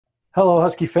Hello,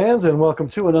 Husky fans, and welcome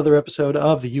to another episode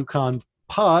of the Yukon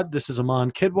Pod. This is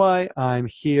Amon Kidwai. I'm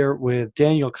here with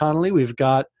Daniel Connolly. We've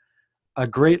got a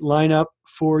great lineup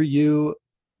for you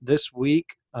this week.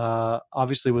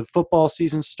 Obviously, with football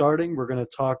season starting, we're going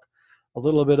to talk a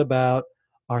little bit about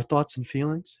our thoughts and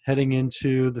feelings heading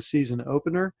into the season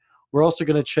opener. We're also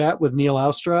going to chat with Neil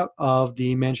Austrout of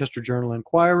the Manchester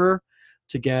Journal-Inquirer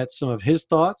to get some of his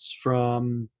thoughts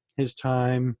from his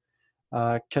time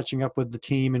catching up with the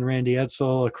team and Randy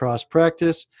Edsall across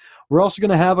practice. We're also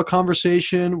going to have a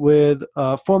conversation with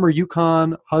former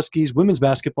Yukon Huskies women's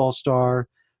basketball star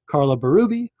Carla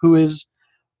Berube, who is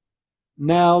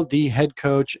now the head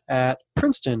coach at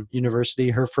Princeton University,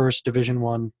 her first Division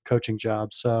I coaching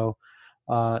job. So,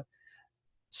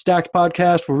 stacked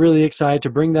podcast. We're really excited to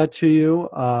bring that to you.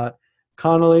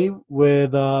 Connolly,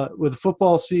 with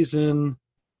football season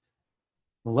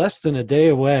less than a day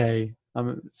away.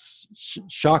 It's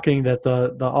shocking that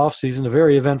the off season, a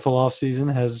very eventful off season,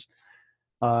 has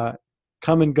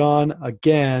come and gone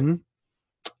again.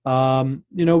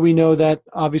 We know that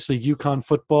obviously Yukon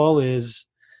football is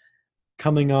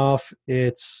coming off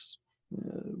its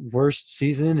worst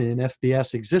season in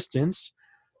FBS existence.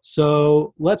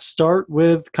 So let's start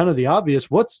with kind of the obvious.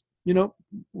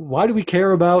 Why do we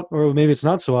care about, or maybe it's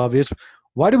not so obvious,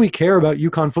 why do we care about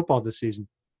Yukon football this season?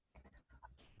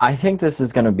 I think this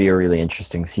is going to be a really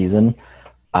interesting season,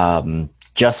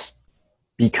 just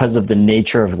because of the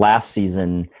nature of last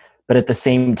season. But at the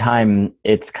same time,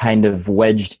 it's kind of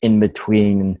wedged in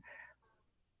between,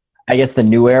 I guess, the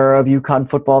new era of UConn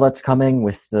football that's coming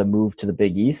with the move to the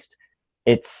Big East.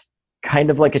 It's kind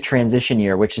of like a transition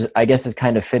year, which I guess is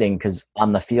kind of fitting because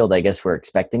on the field, I guess we're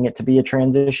expecting it to be a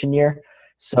transition year.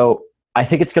 So I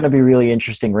think it's going to be really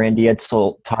interesting. Randy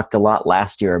Edsall talked a lot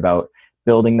last year about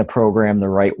building the program the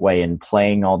right way and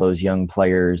playing all those young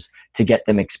players to get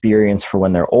them experience for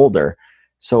when they're older.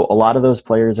 So a lot of those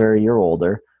players are a year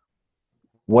older.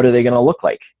 What are they going to look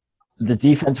like? The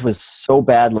defense was so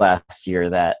bad last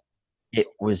year that it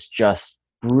was just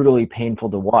brutally painful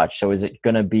to watch. So is it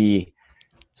going to be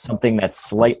something that's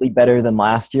slightly better than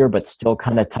last year but still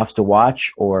kind of tough to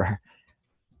watch? Or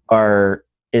are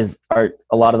a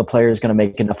lot of the players going to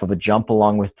make enough of a jump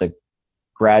along with the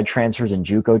grad transfers and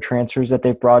JUCO transfers that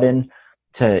they've brought in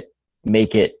to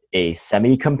make it a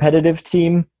semi-competitive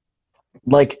team?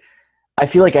 Like, I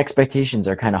feel like expectations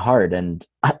are kind of hard, and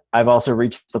I've also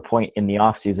reached the point in the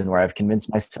offseason where I've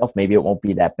convinced myself maybe it won't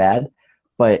be that bad,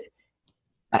 but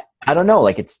I don't know.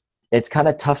 Like, it's kind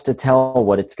of tough to tell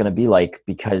what it's going to be like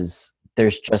because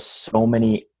there's just so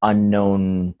many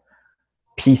unknown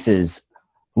pieces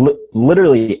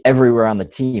literally everywhere on the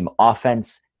team: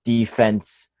 offense,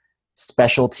 defense,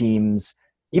 special teams,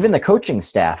 even the coaching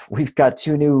staff. We've got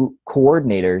two new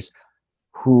coordinators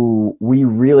who we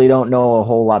really don't know a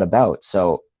whole lot about.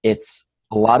 So it's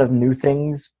a lot of new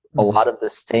things, a lot of the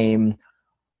same,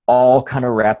 all kind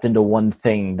of wrapped into one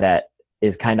thing that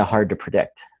is kind of hard to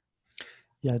predict.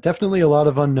 Yeah, definitely a lot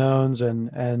of unknowns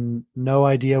and no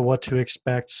idea what to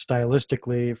expect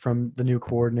stylistically from the new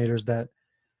coordinators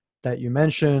that you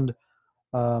mentioned.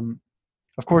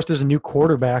 Of course, there's a new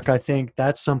quarterback. I think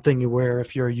that's something where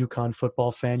if you're a UConn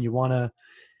football fan, you want to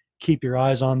keep your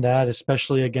eyes on that,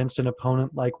 especially against an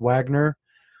opponent like Wagner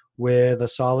with a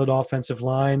solid offensive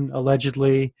line,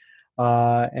 allegedly,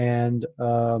 and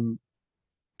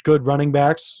good running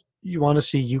backs. You want to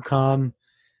see UConn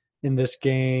in this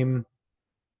game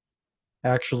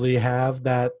actually have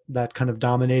that kind of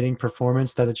dominating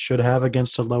performance that it should have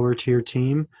against a lower tier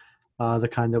team, the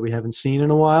kind that we haven't seen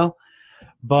in a while.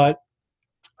 But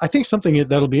I think something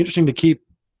that'll be interesting to keep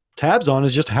tabs on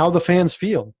is just how the fans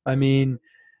feel. I mean,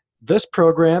 this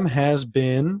program has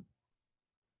been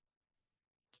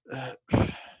I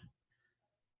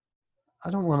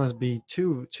don't want to be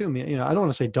too mean, I don't want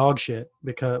to say dog shit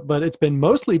but it's been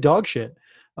mostly dog shit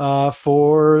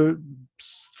for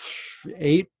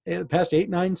past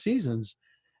 8-9 seasons.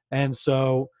 And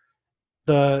so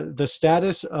the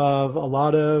status of a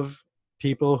lot of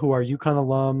people who are UConn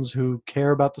alums, who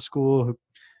care about the school, who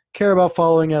care about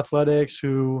following athletics,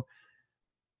 who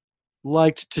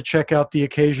liked to check out the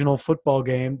occasional football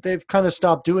game, they've kind of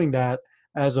stopped doing that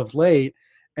as of late.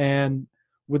 And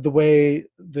with the way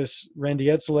this Randy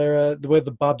Edsall era, the way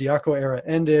the Bob Diaco era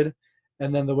ended,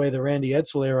 and then the way the Randy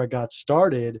Edsall era got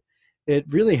started, it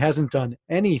really hasn't done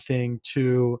anything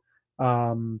to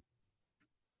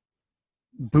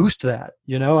boost that.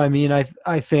 I mean,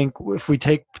 I think if we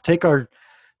take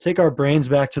our brains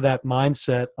back to that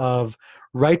mindset of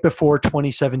right before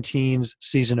 2017's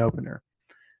season opener.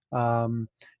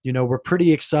 We're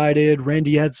pretty excited.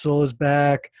 Randy Edsall is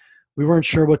back. we weren't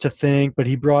sure what to think, but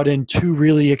he brought in two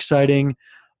really exciting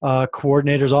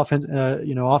coordinators,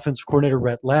 offensive coordinator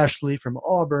Rhett Lashley from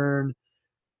Auburn,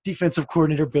 defensive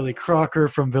coordinator Billy Crocker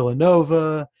from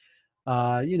Villanova,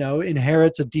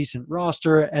 inherits a decent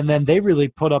roster. And then they really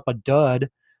put up a dud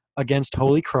against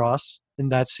Holy Cross in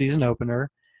that season opener,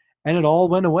 and it all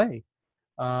went away.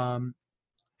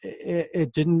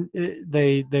 It didn't.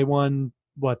 They won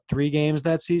what, 3 games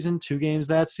that season, 2 games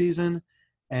that season,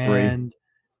 Three. and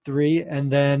three,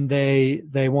 and then they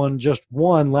won just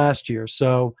one last year.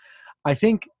 So I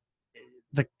think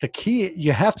the key,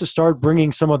 you have to start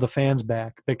bringing some of the fans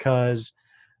back, because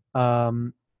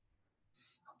um,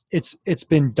 it's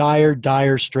been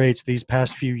dire straits these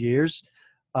past few years.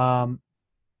 Um,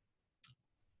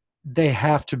 they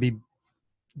have to be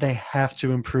they have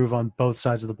to improve on both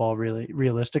sides of the ball, really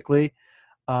realistically.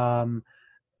 Um,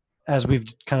 as we've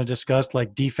kind of discussed,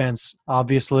 like defense,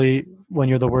 obviously, when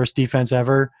you're the worst defense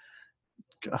ever,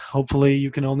 hopefully you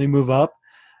can only move up.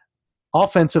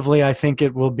 Offensively, I think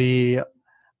it will be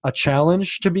a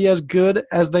challenge to be as good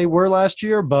as they were last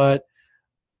year, but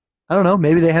I don't know,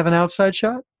 maybe they have an outside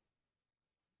shot.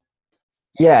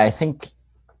 Yeah, I think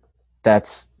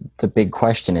that's the big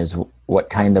question, is what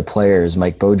kind of player is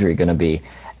Mike Beaudry going to be?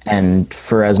 And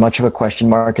for as much of a question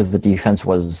mark as the defense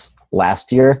was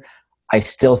last year, I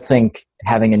still think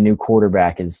having a new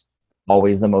quarterback is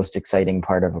always the most exciting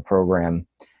part of a program.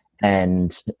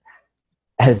 And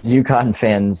as UConn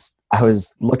fans, I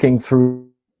was looking through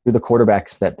the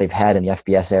quarterbacks that they've had in the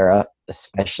FBS era,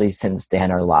 especially since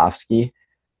Dan Orlovsky.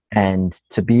 And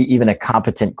to be even a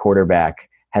competent quarterback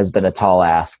has been a tall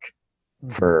ask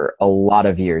for a lot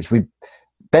of years. We've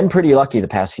been pretty lucky the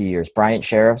past few years. Bryant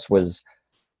Sheriffs was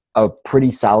a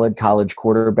pretty solid college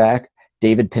quarterback.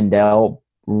 David Pindell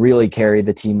really carried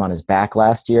the team on his back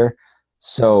last year.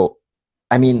 So,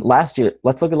 I mean, last year,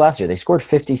 let's look at last year. They scored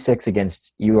 56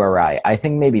 against URI. I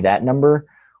think maybe that number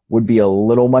would be a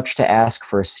little much to ask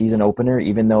for a season opener,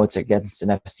 even though it's against an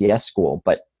FCS school.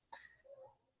 But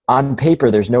on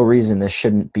paper, there's no reason this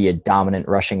shouldn't be a dominant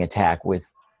rushing attack, with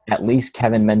at least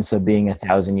Kevin Mensah being a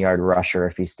 1,000-yard rusher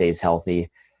if he stays healthy.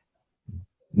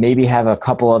 Maybe have a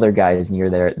couple other guys near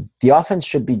there. The offense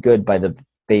should be good by the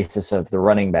basis of the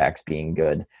running backs being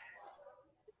good.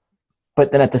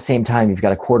 But then at the same time, you've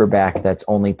got a quarterback that's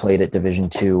only played at Division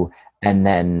II, and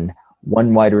then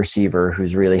one wide receiver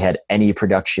who's really had any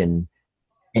production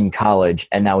in college,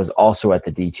 and now is also at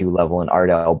the D2 level in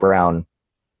Ardell Brown.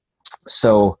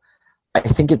 So I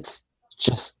think it's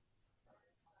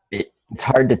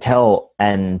hard to tell.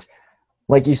 And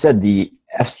like you said, the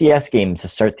FCS game to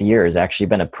start the year has actually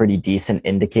been a pretty decent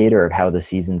indicator of how the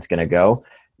season's going to go.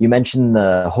 You mentioned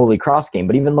the Holy Cross game,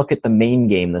 but even look at the main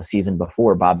game the season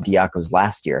before, Bob Diaco's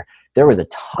last year. There was a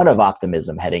ton of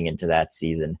optimism heading into that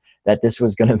season that this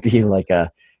was going to be like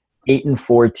a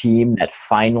 8-4 team that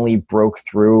finally broke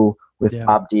through with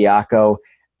Bob Diaco.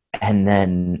 And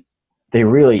then they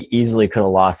really easily could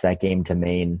have lost that game to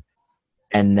Maine.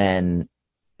 And then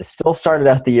it still started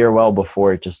out the year well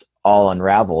before it just all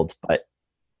unraveled. But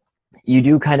you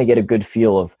do kind of get a good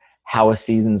feel of how a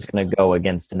season's going to go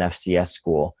against an FCS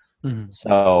school. Mm-hmm.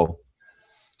 So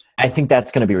I think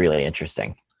that's going to be really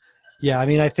interesting. Yeah, I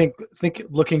mean, I think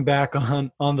looking back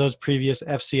on those previous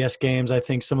FCS games, I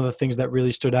think some of the things that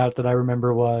really stood out that I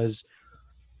remember was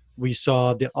we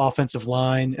saw the offensive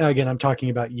line. Again, I'm talking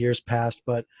about years past,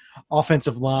 but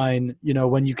offensive line,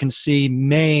 when you can see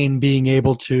Maine being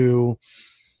able to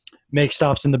make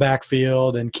stops in the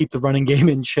backfield and keep the running game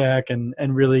in check and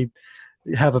really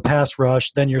have a pass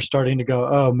rush, then you're starting to go,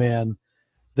 oh man,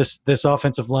 this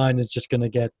offensive line is just going to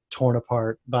get torn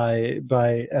apart by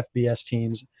FBS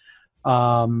teams.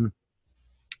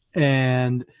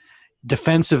 And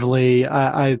defensively,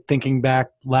 I thinking back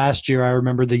last year, I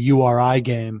remember the URI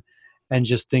game and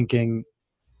just thinking,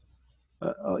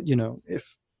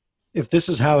 if this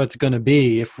is how it's going to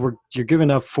be, if you're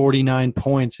giving up 49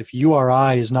 points, if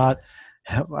URI is not,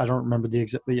 I don't remember the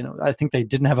exact, I think they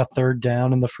didn't have a third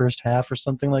down in the first half or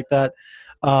something like that.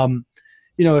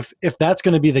 If that's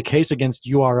going to be the case against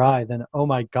URI, then, oh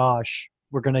my gosh,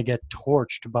 we're going to get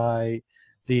torched by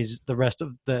the rest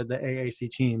of the AAC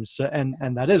teams. So,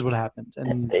 and that is what happened.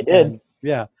 And they did.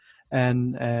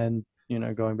 And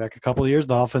going back a couple of years,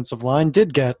 the offensive line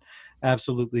did get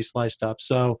absolutely sliced up.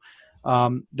 So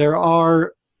there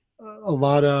are a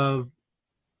lot of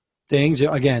things.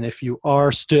 Again, if you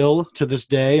are still to this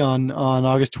day on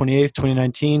August 28th,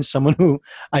 2019, someone who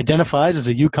identifies as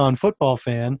a UConn football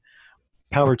fan,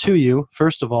 power to you,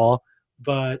 first of all.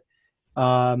 But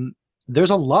there's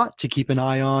a lot to keep an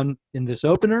eye on in this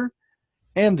opener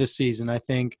and this season. I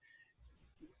think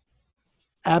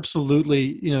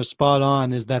absolutely, spot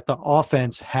on is that the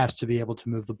offense has to be able to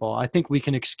move the ball. I think we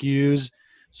can excuse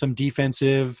some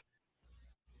defensive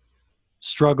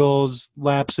struggles,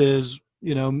 lapses,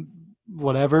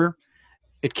 whatever.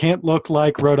 It can't look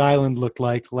like Rhode Island looked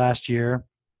like last year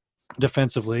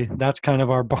defensively. That's kind of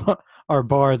our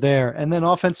bar there. And then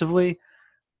offensively,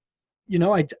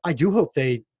 I do hope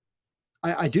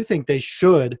I do think they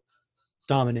should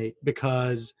dominate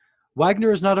because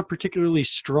Wagner is not a particularly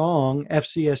strong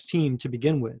FCS team to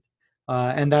begin with,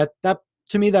 and that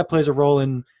to me that plays a role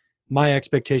in my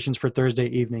expectations for Thursday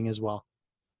evening as well.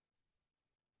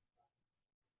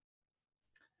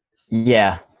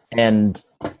 Yeah. And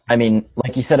I mean,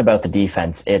 like you said about the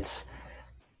defense,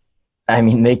 I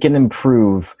mean, they can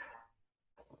improve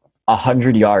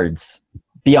 100 yards,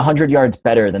 be 100 yards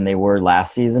better than they were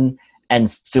last season, and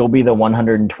still be the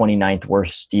 129th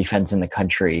worst defense in the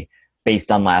country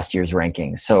based on last year's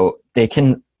rankings. So they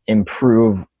can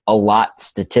improve a lot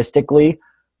statistically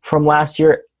from last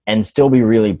year and still be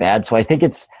really bad. So I think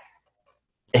it's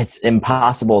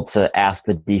impossible to ask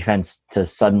the defense to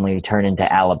suddenly turn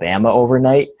into Alabama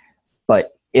overnight.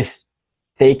 But if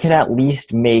they can at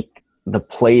least make the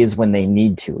plays when they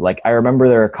need to, like I remember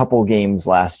there were a couple games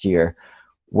last year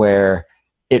where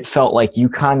it felt like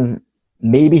UConn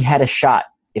maybe had a shot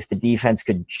if the defense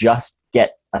could just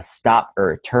get a stop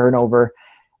or a turnover,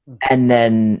 and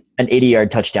then an 80-yard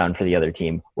touchdown for the other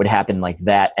team would happen like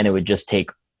that, and it would just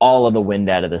take all of the wind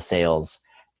out of the sails,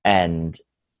 and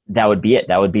that would be it.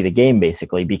 That would be the game,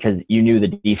 basically, because you knew the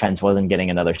defense wasn't getting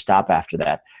another stop after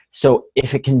that. So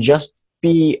if it can just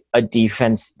be a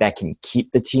defense that can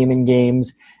keep the team in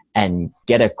games and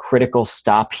get a critical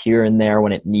stop here and there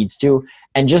when it needs to,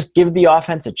 and just give the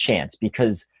offense a chance,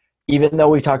 because even though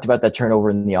we talked about that turnover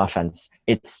in the offense,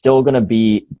 it's still going to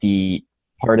be the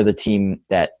part of the team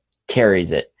that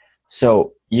carries it.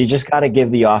 So you just got to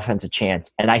give the offense a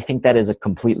chance. And I think that is a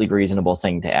completely reasonable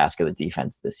thing to ask of the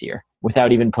defense this year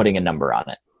without even putting a number on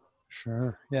it.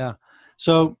 Sure. Yeah.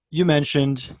 So you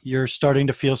mentioned you're starting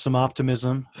to feel some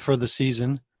optimism for the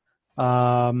season.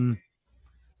 Um,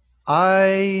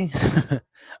 I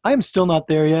I am still not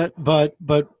there yet, but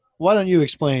why don't you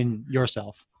explain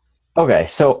yourself? Okay,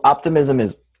 so optimism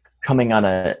is coming on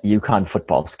a Yukon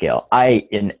football scale. I,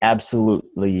 in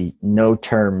absolutely no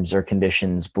terms or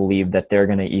conditions, believe that they're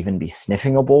going to even be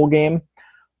sniffing a bowl game.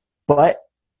 But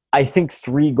I think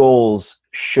 3 goals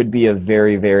should be a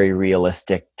very, very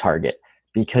realistic target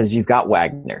because you've got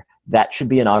Wagner. That should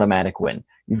be an automatic win.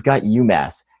 You've got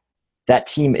UMass. That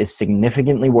team is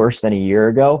significantly worse than a year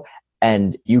ago,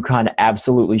 and UConn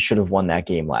absolutely should have won that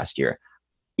game last year.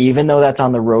 Even though that's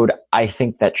on the road, I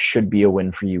think that should be a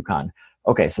win for UConn.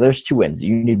 Okay, so there's 2 wins.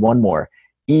 You need one more.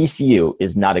 ECU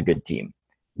is not a good team.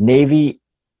 Navy,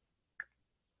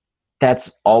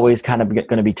 that's always kind of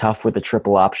going to be tough with the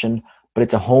triple option, but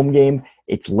it's a home game.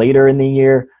 It's later in the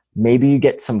year. Maybe you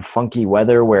get some funky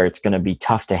weather where it's going to be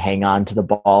tough to hang on to the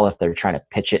ball if they're trying to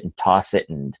pitch it and toss it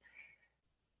and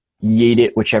yeet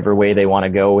it whichever way they want to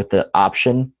go with the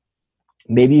option.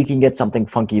 Maybe you can get something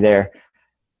funky there.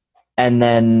 And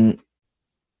then,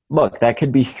 look, that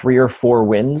could be 3 or 4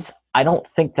 wins. I don't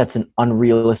think that's an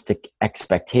unrealistic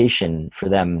expectation for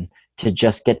them to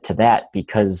just get to that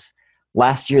because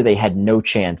last year they had no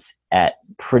chance at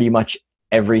pretty much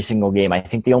every single game. I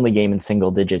think the only game in single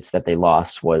digits that they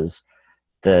lost was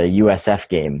the USF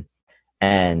game.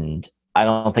 And I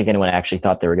don't think anyone actually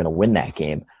thought they were going to win that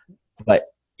game. But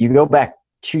you go back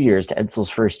 2 years to Edsel's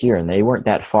first year, and they weren't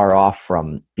that far off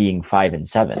from being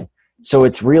 5-7. So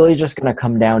it's really just going to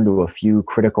come down to a few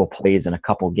critical plays in a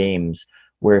couple games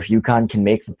where if UConn can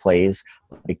make the plays,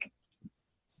 like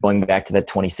going back to that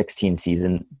 2016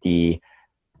 season, the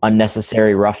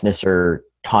unnecessary roughness or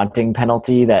taunting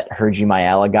penalty that Hergy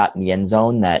Mayala got in the end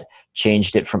zone that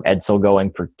changed it from Edsel going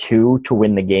for 2 to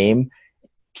win the game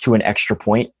to an extra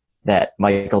point that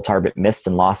Michael Tarbett missed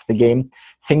and lost the game.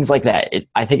 Things like that.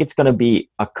 I think it's going to be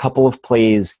a couple of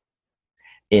plays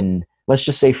in, let's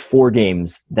just say, 4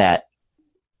 games that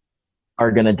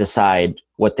are going to decide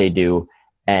what they do.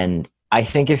 And I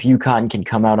think if UConn can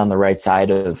come out on the right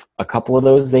side of a couple of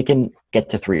those, they can get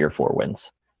to 3 or 4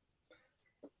 wins.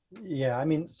 Yeah, I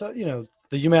mean, so the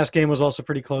UMass game was also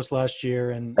pretty close last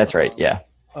year, and That's right. Yeah,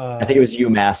 I think it was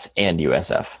UMass and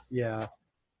USF. Yeah,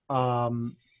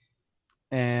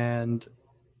 and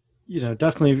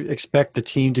definitely expect the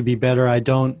team to be better. I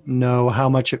don't know how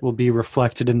much it will be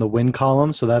reflected in the win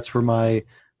column, so that's where my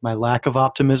lack of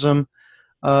optimism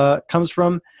comes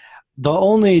from. The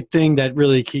only thing that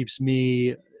really keeps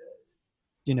me,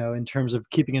 in terms of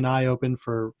keeping an eye open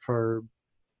for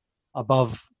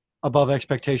above above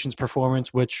expectations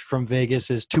performance, which from Vegas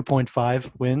is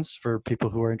 2.5 wins for people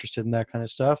who are interested in that kind of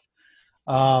stuff.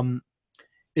 Um,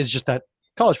 is just that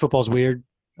college football is weird.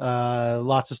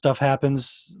 Lots of stuff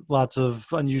happens. Lots of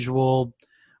unusual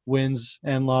wins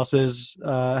and losses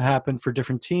happen for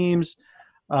different teams.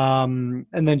 And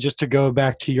then just to go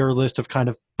back to your list of kind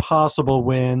of possible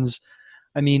wins,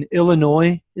 I mean,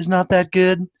 Illinois is not that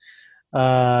good.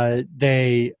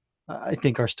 They, I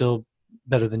think, are still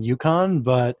better than UConn,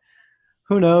 but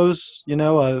who knows?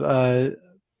 A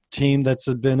team that's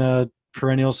been a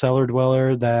perennial cellar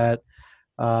dweller that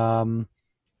um,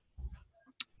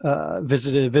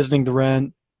 visiting the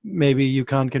rent. Maybe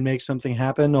UConn can make something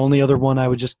happen. Only other one I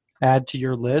would just add to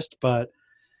your list, but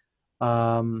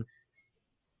um,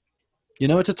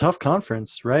 it's a tough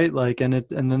conference, right? Like, and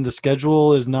then the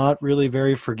schedule is not really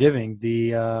very forgiving.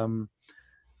 The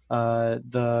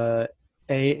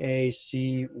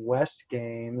AAC West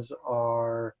games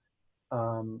are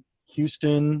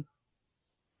Houston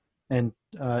and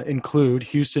include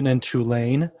Houston and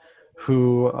Tulane,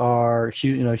 who are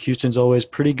Houston's always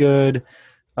pretty good.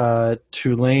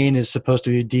 Tulane is supposed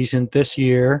to be decent this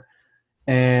year,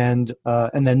 and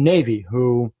then Navy,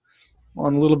 who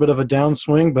on a little bit of a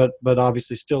downswing, but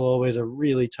obviously still always a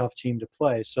really tough team to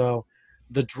play. So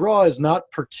the draw is not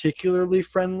particularly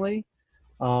friendly,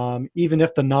 even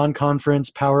if the non-conference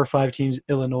Power Five teams,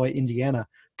 Illinois, Indiana,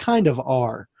 kind of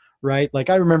are, right? Like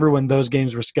I remember when those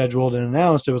games were scheduled and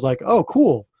announced, it was like, oh,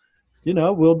 cool.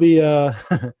 We'll be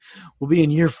we'll be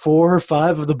in year 4 or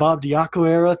 5 of the Bob Diaco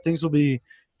era. Things will be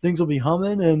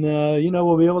humming, and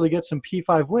we'll be able to get some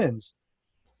P5 wins.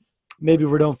 Maybe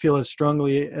we don't feel as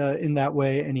strongly in that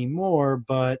way anymore,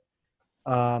 but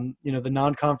the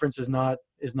non-conference is not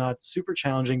super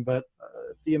challenging, but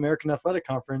the American Athletic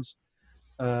Conference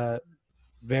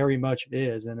very much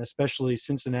is, and especially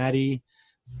Cincinnati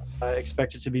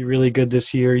expected to be really good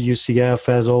this year. UCF,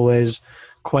 as always,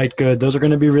 quite good. Those are going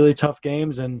to be really tough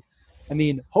games, and I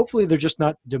mean, hopefully they're just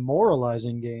not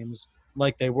demoralizing games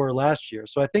like they were last year.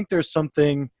 So I think there's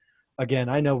something. Again,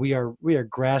 I know we are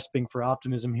grasping for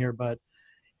optimism here, but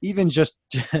even just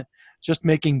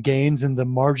making gains in the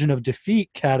margin of defeat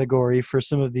category for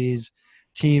some of these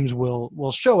teams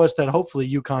will show us that hopefully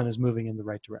UConn is moving in the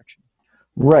right direction.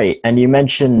 Right. And you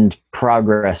mentioned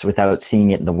progress without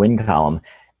seeing it in the win column.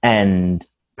 And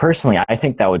personally, I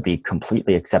think that would be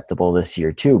completely acceptable this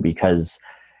year too, because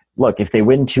look, if they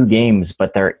win 2 games,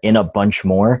 but they're in a bunch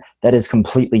more, that is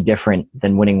completely different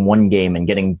than winning 1 game and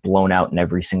getting blown out in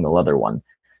every single other one.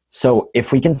 So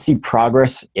if we can see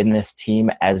progress in this team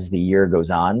as the year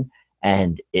goes on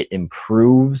and it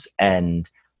improves and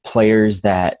players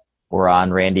that were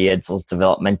on Randy Edsall's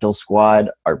developmental squad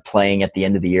are playing at the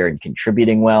end of the year and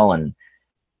contributing well, and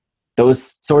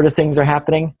those sort of things are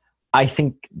happening, I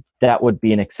think that would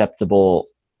be an acceptable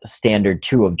standard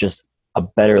too of just a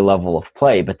better level of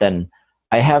play. But then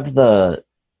I have the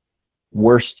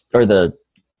worst or the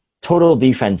total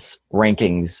defense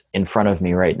rankings in front of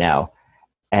me right now.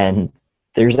 And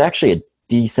there's actually a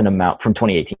decent amount from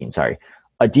 2018,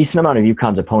 a decent amount of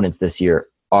UConn's opponents this year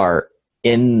are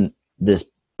in this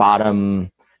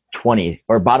bottom 20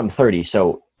 or bottom 30.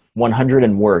 So 100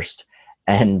 and worst.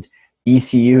 And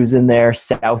ECU's in there,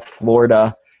 South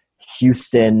Florida,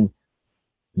 Houston,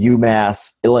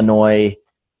 UMass, Illinois.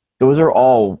 Those were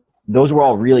all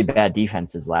really bad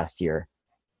defenses last year.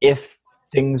 If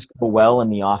things go well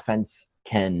and the offense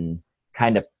can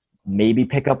kind of maybe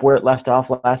pick up where it left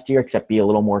off last year, except be a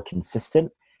little more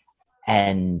consistent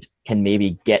and can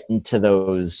maybe get into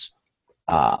those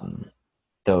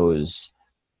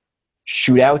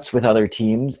shootouts with other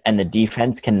teams, and the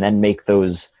defense can then make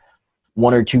those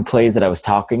 1 or 2 plays that I was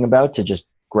talking about to just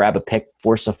grab a pick,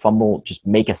 force a fumble, just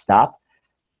make a stop.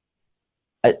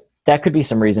 That could be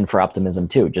some reason for optimism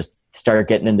too. Just start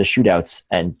getting into shootouts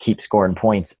and keep scoring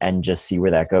points and just see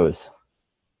where that goes.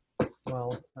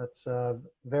 Well, that's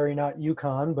very not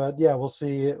UConn, but yeah, we'll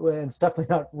see. It's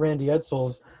definitely not Randy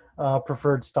Edsall's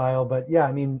preferred style, but yeah,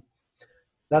 I mean,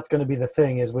 that's going to be the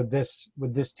thing is with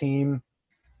this team.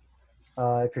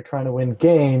 If you're trying to win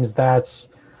games, that's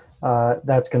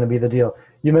going to be the deal.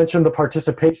 You mentioned the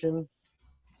participation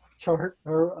chart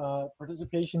or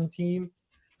participation team.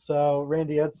 So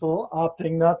Randy Edsall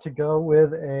opting not to go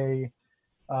with a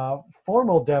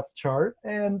formal depth chart,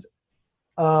 and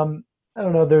I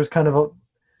don't know. There's kind of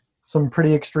some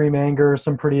pretty extreme anger,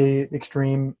 some pretty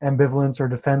extreme ambivalence or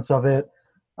defense of it.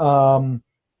 But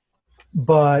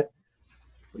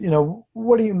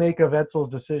what do you make of Edsall's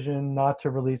decision not to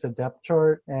release a depth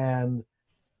chart, and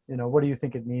what do you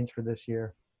think it means for this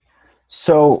year?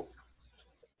 So,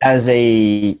 as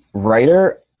a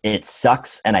writer, it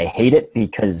sucks and I hate it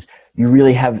because you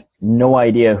really have no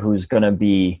idea who's going to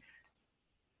be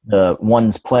the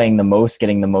ones playing the most,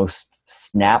 getting the most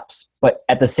snaps. But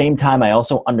at the same time, I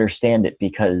also understand it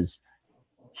because,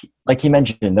 like you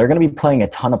mentioned, they're going to be playing a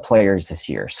ton of players this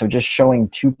year. So just showing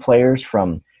 2 players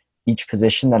from each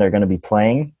position that are going to be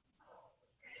playing,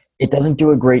 it doesn't do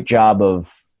a great job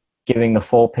of giving the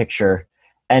full picture.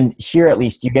 And here, at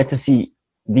least, you get to see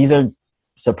these are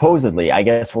supposedly, I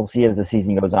guess we'll see as the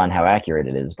season goes on how accurate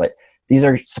it is, but these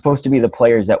are supposed to be the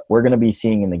players that we're going to be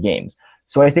seeing in the games.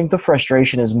 So I think the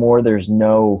frustration is more there's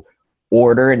no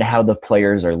order in how the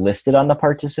players are listed on the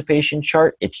participation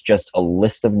chart. It's just a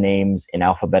list of names in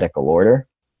alphabetical order.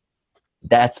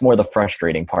 That's more the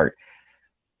frustrating part.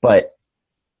 But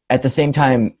at the same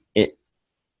time,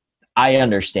 I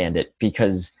understand it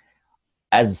because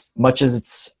as much as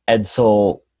it's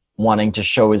Edsel wanting to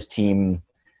show his team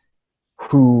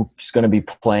who's going to be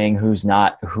playing, who's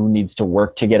not, who needs to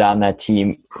work to get on that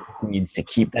team, who needs to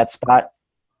keep that spot,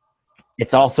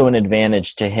 it's also an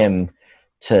advantage to him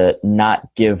to not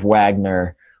give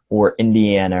Wagner or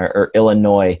Indiana or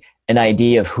Illinois an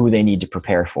idea of who they need to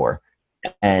prepare for.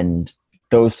 And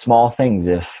those small things,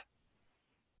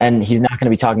 and he's not going to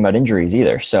be talking about injuries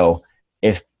either. So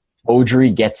if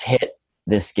Beaudry gets hit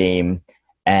this game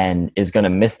and is going to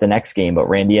miss the next game, but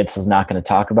Randy Edsel's not going to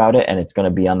talk about it, and it's going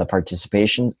to be on the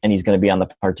participation, and he's going to be on the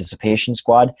participation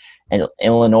squad, and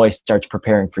Illinois starts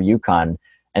preparing for UConn,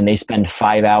 and they spend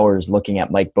 5 hours looking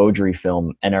at Mike Beaudry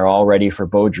film and are all ready for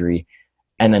Beaudry,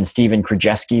 and then Steven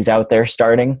Krajewski's out there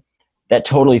starting, that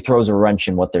totally throws a wrench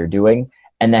in what they're doing,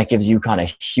 and that gives UConn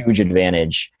a huge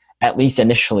advantage, at least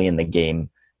initially in the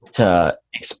game, to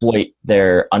exploit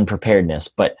their unpreparedness.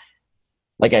 But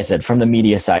like I said, from the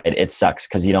media side, it sucks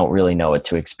because you don't really know what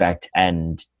to expect,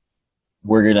 and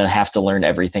we're going to have to learn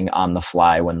everything on the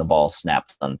fly when the ball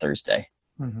snapped on Thursday.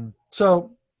 Mm-hmm.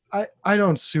 So I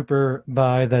don't super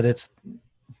buy that it's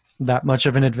that much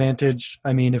of an advantage.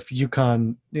 I mean, if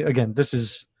UConn, again,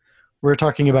 we're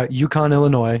talking about UConn,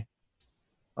 Illinois,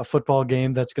 a football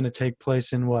game that's going to take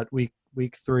place in week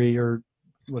 3 or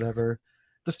whatever.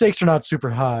 The stakes are not super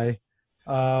high.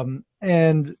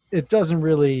 And it doesn't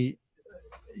really,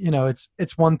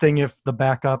 it's one thing if the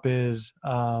backup is,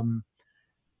 some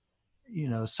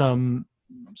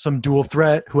dual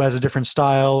threat who has a different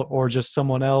style, or just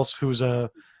someone else who's a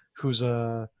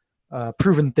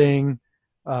proven thing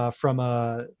from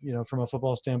a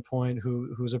football standpoint,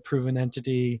 who's a proven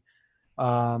entity,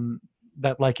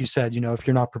 that, like you said, if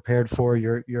you're not prepared for,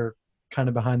 you're kind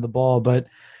of behind the ball. But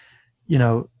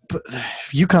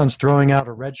UConn's throwing out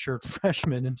a redshirt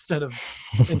freshman instead of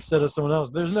someone else.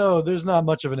 There's not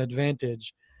much of an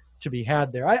advantage to be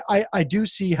had there. I do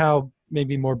see how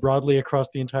maybe more broadly across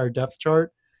the entire depth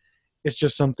chart, it's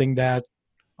just something that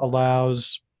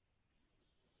allows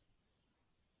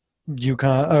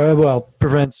UConn,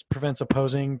 prevents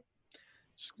opposing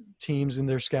teams in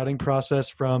their scouting process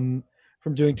from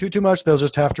doing too much. They'll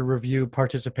just have to review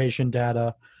participation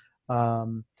data,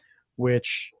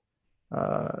 which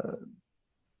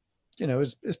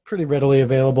is pretty readily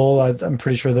available. I'm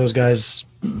pretty sure those guys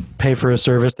pay for a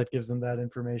service that gives them that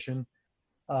information.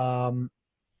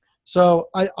 So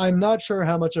I'm not sure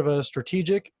how much of a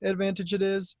strategic advantage it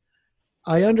is.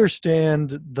 I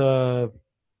understand a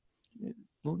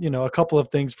couple of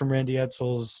things from Randy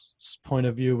Edsel's point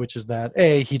of view, which is that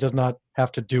he does not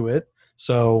have to do it.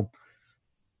 So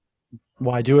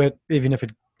why do it? Even if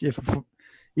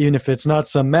it's not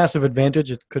some massive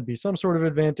advantage, it could be some sort of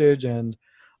advantage. And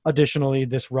additionally,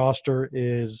 this roster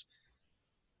is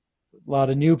a lot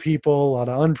of new people, a lot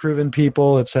of unproven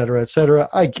people, et cetera, et cetera.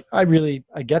 I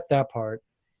get that part.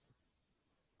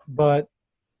 But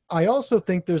I also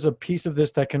think there's a piece of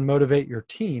this that can motivate your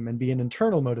team and be an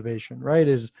internal motivation, right?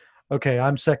 Is, okay,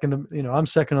 I'm second on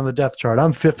the depth chart.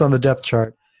 I'm 5th on the depth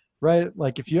chart, right?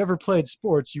 Like, if you ever played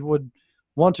sports, you would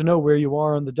want to know where you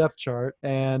are on the depth chart,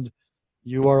 and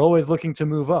you are always looking to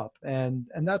move up. And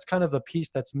that's kind of the piece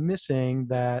that's missing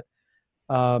that,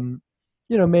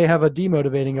 may have a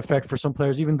demotivating effect for some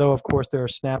players, even though, of course, there are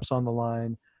snaps on the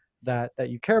line that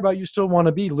you care about. You still want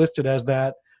to be listed as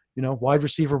that, wide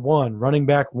receiver 1, running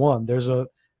back 1. There's a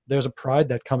pride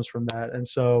that comes from that. And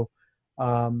so,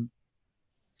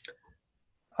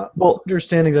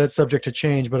 understanding that it's subject to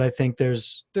change, but I think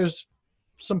there's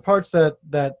some parts that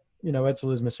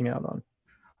Edsel is missing out on.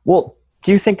 Well,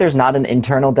 do you think there's not an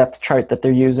internal depth chart that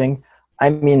they're using?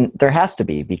 I mean, there has to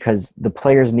be, because the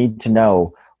players need to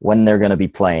know when they're going to be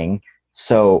playing.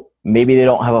 So maybe they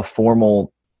don't have a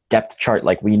formal depth chart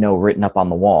like we know written up on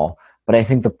the wall, but I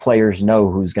think the players know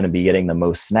who's going to be getting the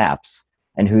most snaps.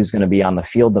 and who's going to be on the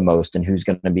field the most and who's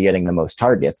going to be getting the most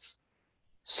targets.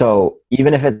 So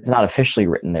even if it's not officially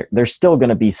written there, there's still going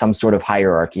to be some sort of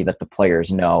hierarchy that the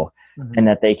players know and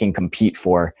that they can compete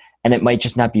for. And it might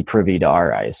just not be privy to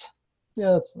our eyes.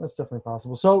 Yeah, that's definitely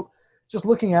possible. So just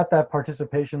looking at that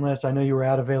participation list, I know you were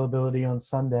at availability on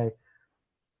Sunday.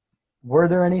 Were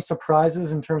there any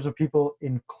surprises in terms of people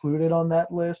included on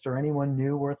that list or anyone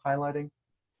new worth highlighting?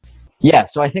 Yeah,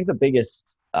 so I think the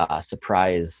biggest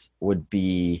surprise would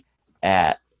be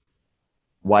at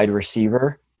wide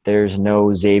receiver. There's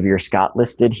no Xavier Scott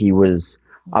listed. He was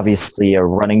obviously a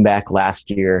running back last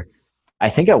year. I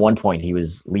think at one point he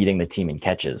was leading the team in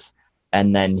catches,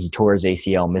 and then he tore his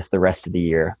ACL, missed the rest of the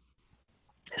year.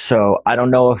 So I don't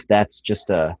know if that's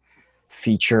just a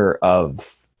feature of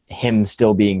him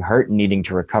still being hurt and needing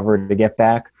to recover to get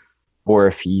back, or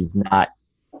if he's not,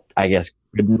 I guess,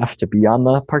 good enough to be on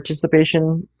the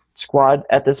participation squad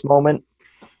at this moment.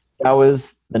 That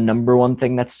was the number one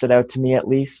thing that stood out to me, at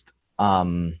least.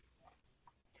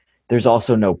 There's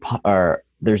also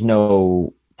there's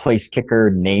no place kicker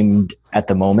named at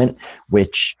the moment,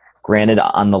 which, granted,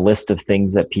 on the list of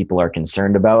things that people are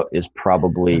concerned about, is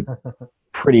probably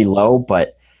pretty low.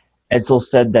 But Edsel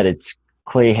said that it's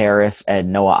Clay Harris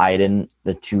and Noah Iden,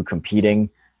 the two competing.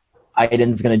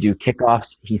 Iden's going to do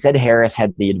kickoffs. He said Harris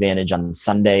had the advantage on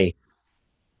Sunday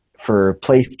for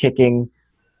place kicking.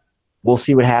 We'll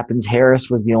see what happens. Harris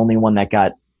was the only one that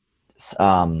got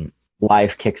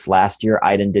live kicks last year.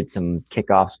 Iden did some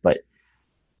kickoffs, but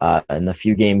in the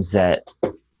few games that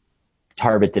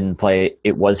Tarbett didn't play,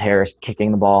 it was Harris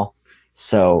kicking the ball.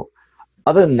 So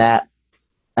other than that,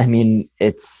 I mean,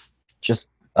 it's just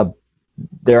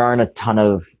there aren't a ton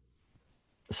of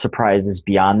surprises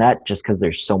beyond that just because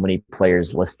there's so many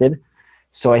players listed.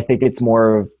 So I think it's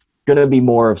going to be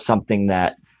more of something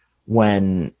that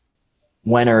when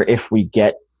or if we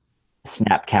get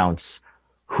snap counts,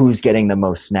 who's getting the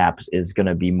most snaps is going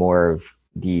to be more of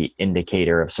the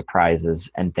indicator of surprises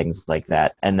and things like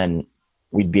that. And then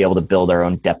we'd be able to build our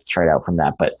own depth chart out from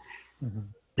that. But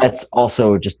that's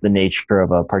also just the nature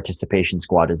of a participation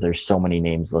squad, is there's so many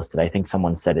names listed. I think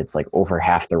someone said it's like over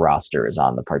half the roster is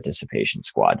on the participation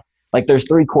squad. Like there's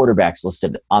 3 quarterbacks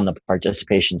listed on the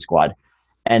participation squad.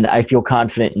 And I feel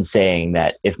confident in saying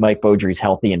that if Mike Beaudry's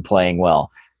healthy and playing well,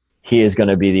 he is going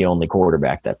to be the only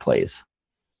quarterback that plays.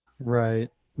 Right.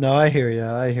 No, I hear you.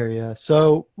 I hear you.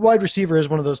 So wide receiver is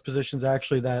one of those positions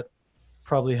actually that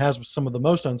probably has some of the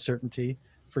most uncertainty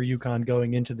for UConn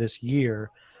going into this year.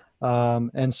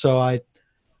 And so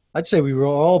I'd say we were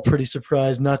all pretty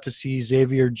surprised not to see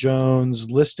Xavier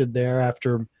Jones listed there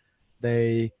after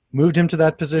they moved him to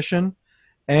that position,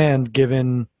 and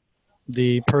given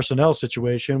the personnel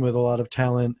situation with a lot of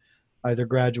talent either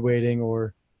graduating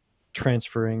or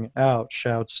transferring out.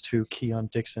 Shouts to Keon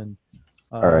Dixon.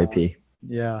 R.I.P.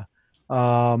 Yeah.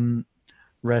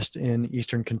 Rest in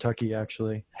Eastern Kentucky,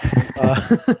 actually.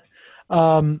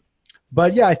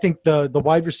 But yeah, I think the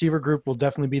wide receiver group will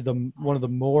definitely be one of the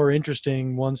more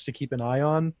interesting ones to keep an eye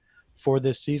on for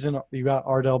this season. You got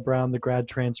Ardell Brown, the grad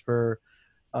transfer,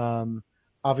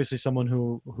 obviously someone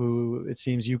who it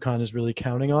seems UConn is really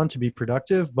counting on to be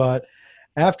productive. But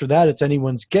after that, it's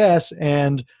anyone's guess,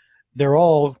 and they're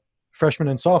all freshmen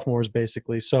and sophomores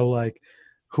basically. So like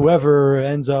whoever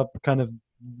ends up kind of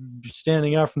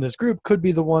standing out from this group could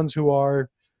be the ones who are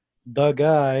the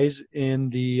guys in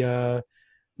the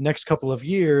next couple of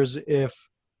years if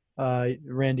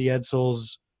Randy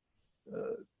Edsel's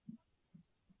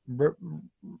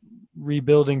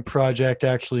rebuilding project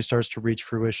actually starts to reach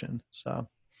fruition. So,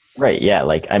 right, yeah.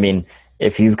 Like, I mean,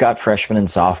 if you've got freshmen and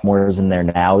sophomores in there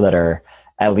now that are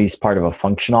at least part of a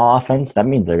functional offense, that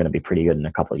means they're going to be pretty good in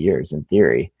a couple of years in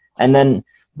theory. And then,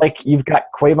 like, you've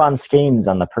got Quavon Skanes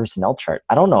on the personnel chart.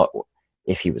 I don't know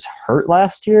if he was hurt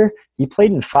last year. He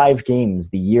played in 5 games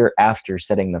the year after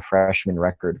setting the freshman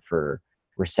record for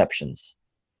receptions.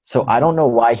 So I don't know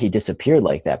why he disappeared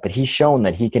like that, but he's shown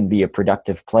that he can be a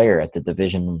productive player at the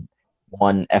Division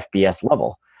I FBS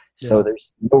level. So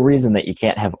there's no reason that you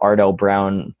can't have Ardell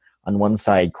Brown on one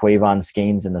side, Quavon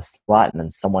Skanes in the slot, and then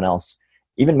someone else.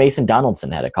 Even Mason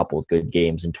Donaldson had a couple of good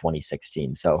games in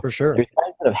 2016. So for sure, there's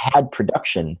guys that have had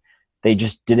production. They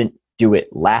just didn't do it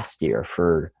last year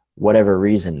for whatever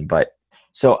reason. But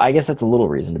so I guess that's a little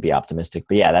reason to be optimistic.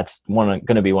 But yeah, that's going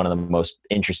to be one of the most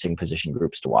interesting position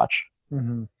groups to watch.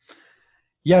 Mm-hmm.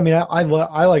 Yeah, I mean, I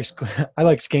like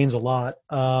Skanes a lot,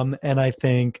 and I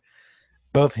think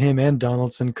both him and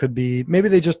Donaldson could be. Maybe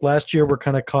they just last year were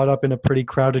kind of caught up in a pretty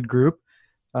crowded group.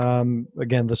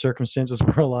 Again, the circumstances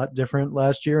were a lot different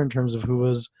last year in terms of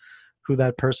who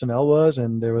that personnel was,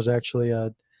 and there was actually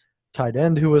a tight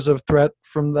end who was a threat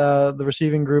from the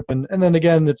receiving group. And then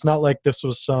again, it's not like this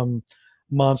was some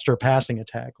monster passing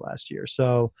attack last year.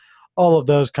 So all of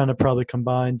those kind of probably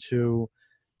combined to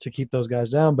keep those guys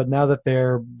down. But now that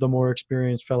they're the more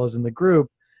experienced fellas in the group,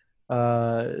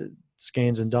 uh,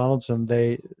 Scanes and Donaldson,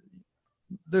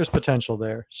 there's potential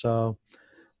there. So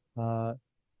uh,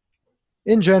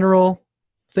 in general,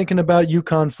 thinking about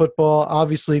UConn football,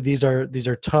 obviously these are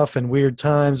tough and weird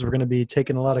times. We're going to be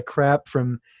taking a lot of crap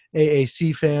from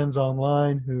AAC fans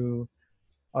online who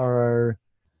are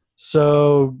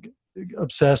so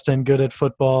obsessed and good at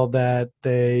football that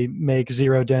they make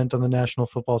zero dent on the national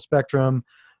football spectrum.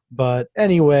 But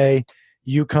anyway,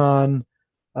 UConn,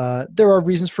 there are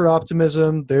reasons for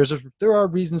optimism. There are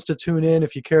reasons to tune in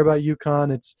if you care about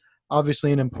UConn. It's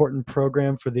obviously an important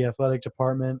program for the athletic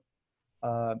department.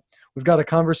 Uh, we've got a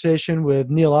conversation with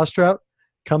Neil Ostrout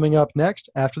coming up next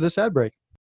after this ad break.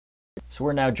 So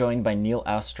we're now joined by Neil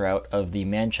Ostrout of the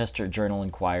Manchester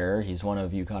Journal-Inquirer. He's one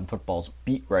of UConn football's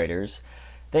beat writers.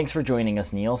 Thanks for joining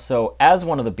us, Neil. So as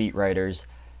one of the beat writers,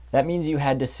 that means you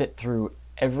had to sit through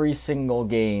every single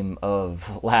game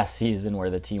of last season where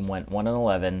the team went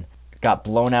 1-11, got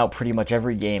blown out pretty much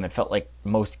every game. It felt like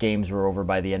most games were over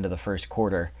by the end of the first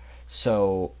quarter.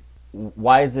 So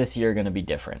why is this year going to be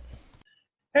different?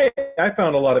 Hey, I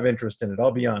found a lot of interest in it, I'll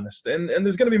be honest. And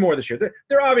there's going to be more this year.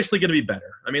 They're obviously going to be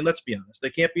better. I mean, let's be honest. They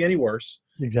can't be any worse.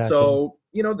 Exactly. So,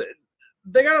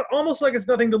 they got almost like it's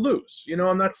nothing to lose.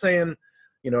 I'm not saying,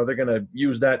 they're going to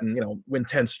use that and, win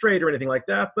 10 straight or anything like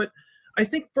that. But I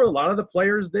think for a lot of the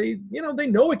players, they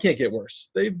know it can't get worse.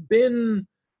 They've been,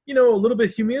 a little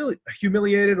bit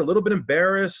humiliated, a little bit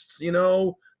embarrassed,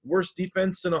 worst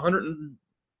defense in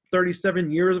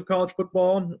 137 years of college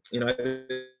football.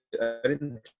 I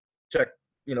didn't check,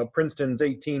 Princeton's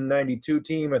 1892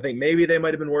 team. I think maybe they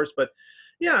might have been worse, but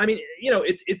yeah, I mean,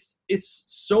 it's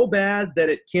so bad that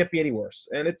it can't be any worse.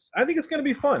 And I think it's going to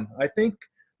be fun. I think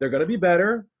they're going to be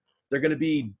better. They're going to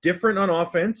be different on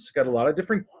offense. Got a lot of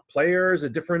different players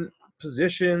at different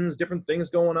positions, different things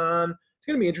going on. It's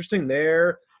going to be interesting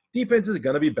there. Defense is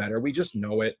going to be better. We just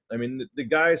know it. I mean, the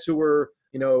guys who were,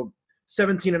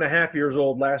 17 and a half years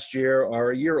old last year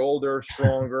are a year older,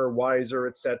 stronger, wiser,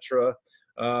 etc.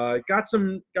 Got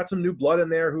some new blood in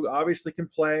there who obviously can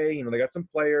play. They got some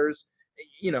players.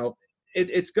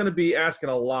 It's going to be asking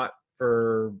a lot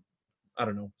for,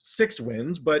 6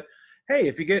 wins. But hey,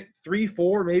 if you get 3,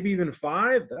 4, maybe even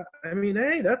 5,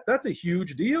 that's a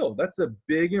huge deal. That's a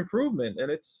big improvement, and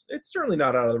it's certainly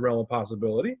not out of the realm of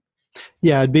possibility.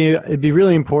 Yeah, it'd be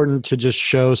really important to just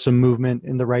show some movement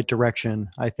in the right direction.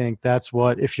 I think that's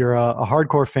what, if you're a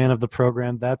hardcore fan of the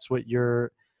program, that's what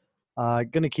you're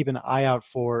going to keep an eye out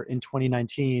for in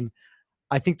 2019.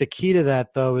 I think the key to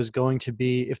that, though, is going to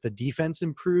be if the defense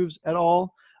improves at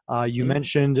all. You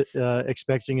mentioned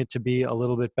expecting it to be a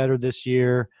little bit better this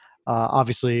year.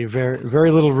 Obviously, very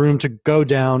very little room to go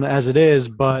down as it is.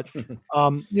 But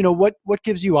what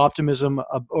gives you optimism,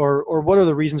 or what are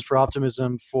the reasons for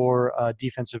optimism for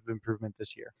defensive improvement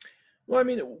this year? Well, I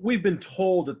mean, we've been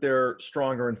told that they're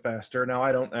stronger and faster. Now,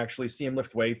 I don't actually see them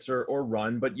lift weights or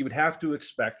run, but you would have to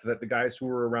expect that the guys who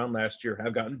were around last year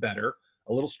have gotten better,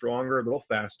 a little stronger, a little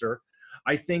faster.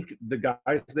 I think the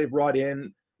guys they brought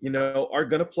in, are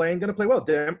going to play and going to play well.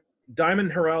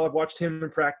 Diamond Harrell, I've watched him in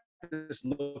practice.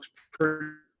 Looks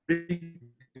pretty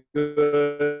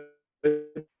good.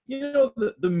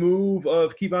 The move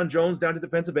of Kevon Jones down to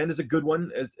defensive end is a good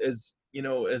one. As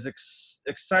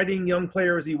exciting young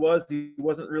player as he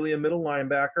wasn't really a middle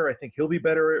linebacker. I think he'll be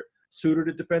better suited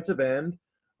at defensive end.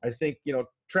 I think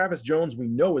Travis Jones, we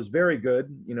know, is very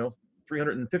good.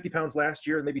 350 pounds last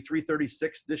year, maybe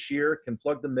 336 this year. Can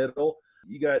plug the middle.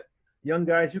 You got young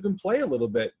guys who can play a little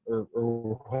bit or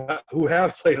who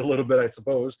have played a little bit, I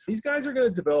suppose. These guys are going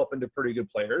to develop into pretty good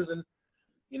players. And,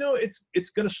 it's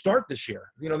going to start this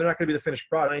year. They're not going to be the finished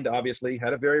product, obviously.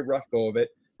 Had a very rough go of it.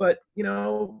 But,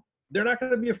 they're not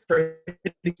going to be afraid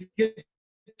to get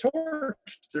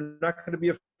torched. They're not going to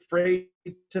be afraid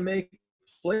to make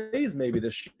plays maybe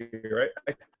this year,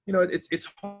 right? It's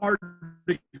hard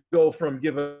to go from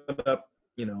giving up,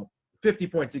 50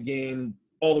 points a game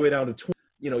all the way down to 20.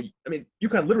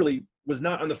 UConn literally was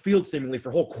not on the field seemingly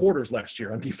for whole quarters last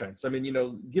year on defense.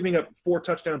 Giving up 4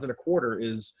 touchdowns in a quarter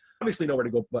is obviously nowhere to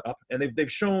go but up. And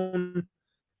they've shown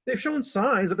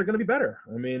signs that they're going to be better.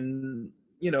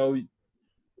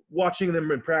 Watching them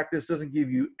in practice doesn't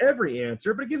give you every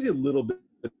answer, but it gives you a little bit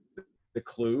of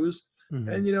clues. Mm-hmm.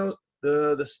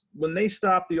 And when they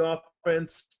stop the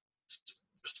offense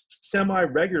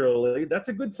semi-regularly, that's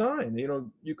a good sign.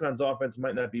 UConn's offense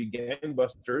might not be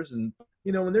gangbusters, and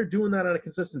when they're doing that on a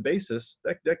consistent basis,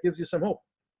 that gives you some hope.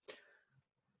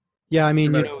 Yeah, I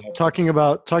mean, Dramatic offense.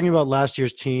 talking about last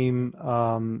year's team,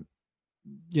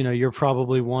 you're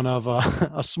probably one of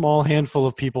a small handful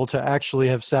of people to actually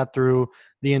have sat through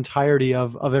the entirety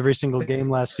of every single game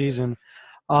last season.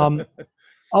 Um,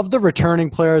 of the returning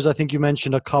players, I think you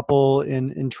mentioned a couple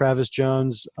in Travis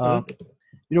Jones. Mhm.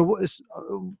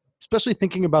 Especially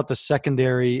thinking about the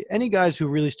secondary, any guys who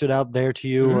really stood out there to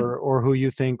you, Mhm. or who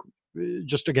you think,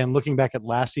 just again looking back at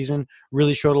last season,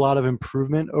 really showed a lot of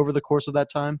improvement over the course of that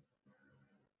time?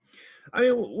 I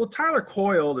mean, well, Tyler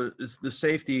Coyle is the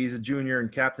safety. He's a junior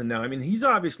and captain now. I mean, he's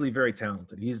obviously very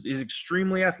talented. He's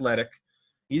extremely athletic.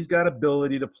 He's got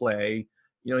ability to play.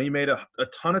 He made a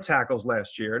ton of tackles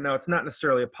last year. Now, it's not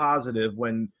necessarily a positive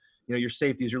when your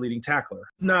safety is your leading tackler.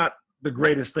 It's not the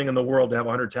greatest thing in the world to have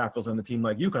 100 tackles on a team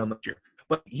like UConn last year,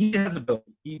 but he has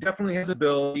ability. He definitely has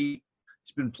ability.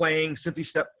 He's been playing since he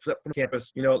stepped from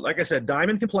campus. Like I said,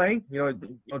 Diamond can play.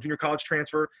 Junior college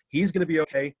transfer. He's going to be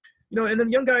okay. And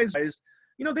then young guys,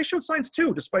 they showed signs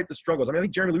too, despite the struggles. I mean, I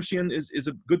think Jeremy Lucien is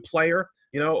a good player.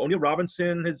 O'Neal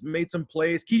Robinson has made some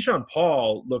plays. Keyshawn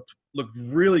Paul looked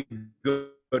really good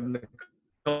in a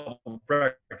couple of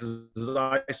practices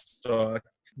I saw.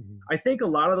 Mhm. I think a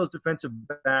lot of those defensive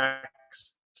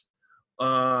backs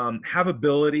have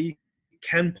ability,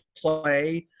 can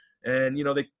play, and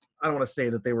they. I don't want to say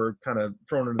that they were kind of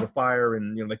thrown into the fire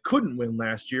and they couldn't win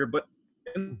last year, but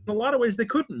in a lot of ways they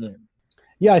couldn't win.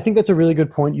 Yeah, I think that's a really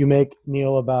good point you make,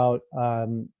 Neil, about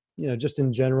just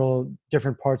in general,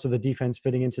 different parts of the defense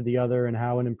fitting into the other, and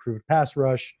how an improved pass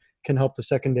rush can help the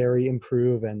secondary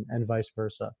improve, and vice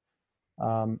versa.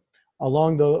 Um,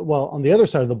 on the other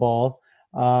side of the ball,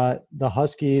 the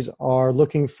Huskies are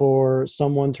looking for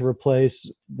someone to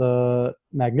replace the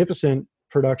magnificent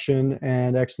production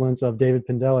and excellence of David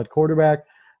Pindell at quarterback.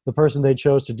 The person they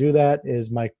chose to do that is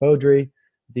Mike Beaudry,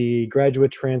 the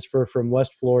graduate transfer from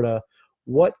West Florida.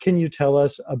 What can you tell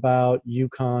us about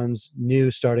UConn's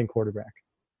new starting quarterback?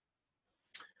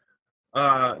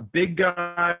 Big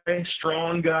guy,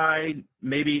 strong guy,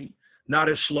 maybe not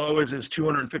as slow as his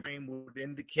 250 would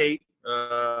indicate.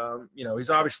 He's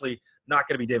obviously not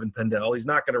going to be David Pendel. He's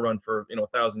not going to run for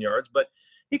 1,000 yards, but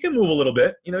he can move a little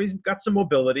bit. He's got some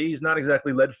mobility. He's not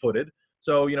exactly lead-footed,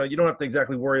 so you don't have to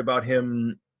exactly worry about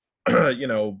him,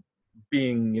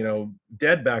 being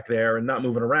dead back there and not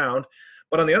moving around.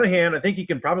 But on the other hand, I think he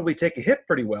can probably take a hit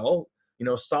pretty well.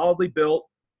 Solidly built,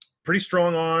 pretty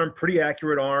strong arm, pretty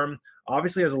accurate arm.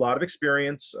 Obviously has a lot of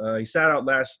experience. He sat out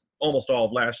almost all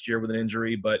of last year with an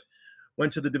injury, but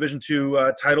went to the Division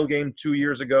II title game 2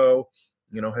 years ago.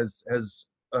 Has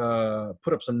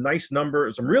put up some nice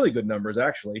numbers, some really good numbers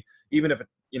actually. Even if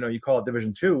you call it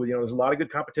Division II, there's a lot of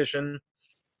good competition.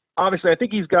 Obviously, I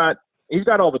think he's got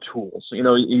all the tools.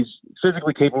 He's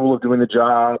physically capable of doing the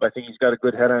job. I think he's got a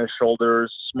good head on his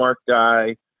shoulders. Smart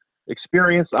guy.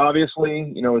 Experienced,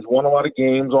 obviously, has won a lot of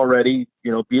games already,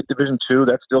 be it Division II,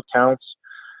 that still counts,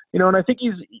 and I think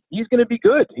he's going to be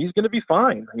good. He's going to be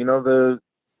fine. He's not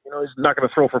going to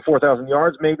throw for 4,000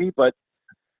 yards maybe, but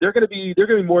they're going to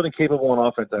be more than capable on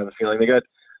offense. I have a feeling they got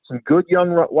some good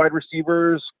young wide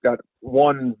receivers, got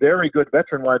one very good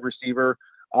veteran wide receiver,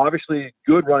 obviously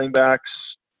good running backs,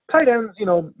 tight ends,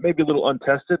 maybe a little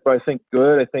untested, but I think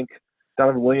good. I think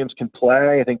Donovan Williams can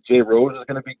play. I think Jay Rose is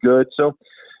going to be good. So,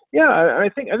 yeah, I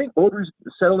think Beaudry's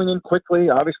settling in quickly.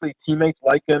 Obviously, teammates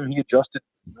like him. He adjusted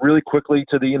really quickly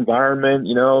to the environment.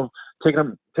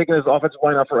 Taking his offensive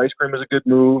line out for ice cream is a good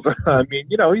move. I mean,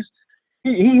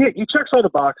 he checks all the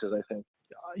boxes, I think.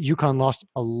 UConn lost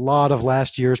a lot of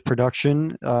last year's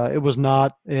production. It was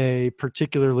not a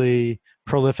particularly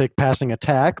prolific passing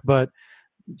attack, but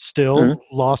still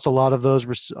lost a lot of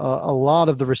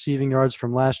the receiving yards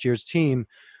from last year's team.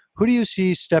 Who do you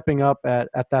see stepping up at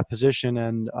that position,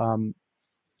 and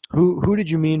who did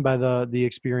you mean by the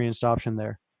experienced option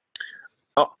there?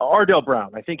 Ardell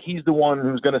Brown. I think he's the one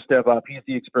who's going to step up. He's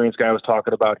the experienced guy I was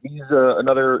talking about. He's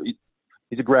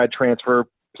he's a grad transfer,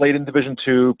 played in Division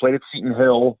II, played at Seton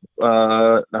Hill,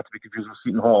 not to be confused with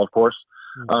Seton Hall, of course.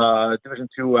 Division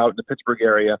II out in the Pittsburgh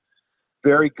area.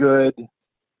 Very good,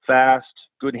 fast,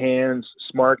 good hands,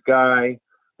 smart guy.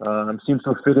 Seems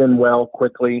to fit in well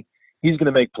quickly. He's going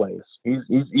to make plays. He's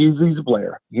a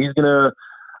player. He's going to.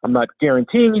 I'm not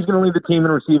guaranteeing he's going to lead the team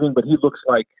in receiving, but he looks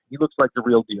like the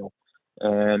real deal.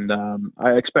 And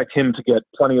I expect him to get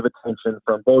plenty of attention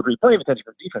from Beaudry, plenty of attention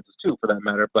from defenses too, for that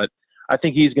matter. But I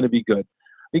think he's going to be good.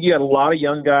 I think you got a lot of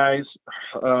young guys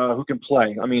who can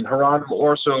play. I mean, Geronimo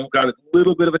Orso got a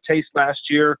little bit of a taste last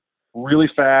year. Really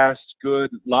fast, good.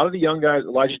 A lot of the young guys,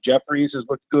 Elijah Jeffries has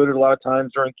looked good at a lot of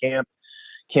times during camp.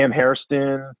 Cam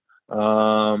Hairston,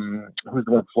 Who's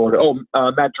the one in Florida?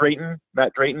 Matt Drayton.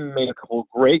 Matt Drayton made a couple of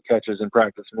great catches in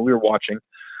practice when we were watching.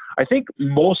 I think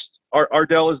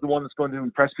Ardell is the one that's going to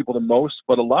impress people the most,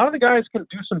 but a lot of the guys can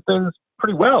do some things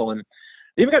pretty well. And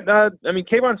they even got,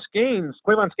 Kayvon Skanes,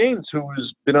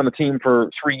 who's been on the team for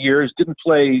 3 years, didn't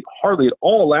play hardly at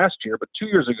all last year, but 2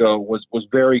 years ago was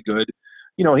very good.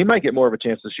 He might get more of a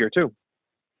chance this year too.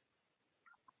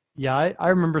 Yeah, I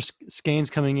remember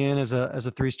Skanes coming in as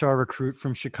a 3-star recruit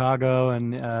from Chicago,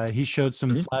 and he showed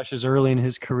some flashes early in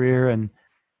his career, and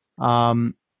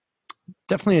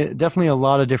definitely a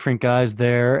lot of different guys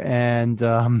there, and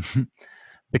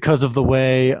because of the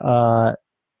way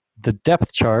the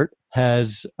depth chart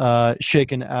has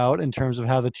shaken out in terms of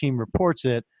how the team reports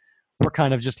it, we're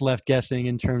kind of just left guessing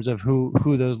in terms of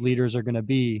who those leaders are going to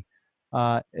be,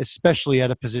 especially at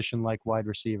a position like wide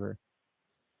receiver.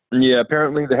 Yeah,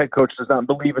 apparently the head coach does not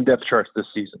believe in depth charts this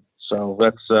season. So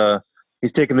that's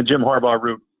he's taking the Jim Harbaugh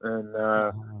route and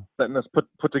letting us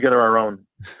put together our own.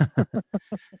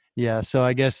 Yeah, so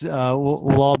I guess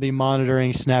we'll all be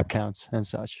monitoring snap counts and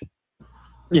such.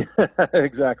 Yeah,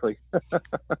 exactly.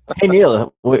 Hey,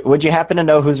 Neil, would you happen to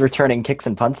know who's returning kicks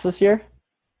and punts this year?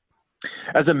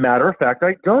 As a matter of fact,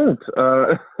 I don't.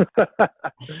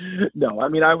 No,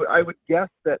 I would guess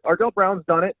that Ardell Brown's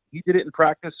done it. He did it in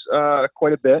practice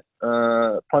quite a bit,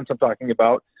 punts I'm talking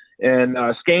about. And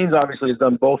Skanes obviously has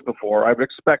done both before. I would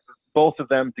expect both of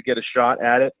them to get a shot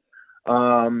at it.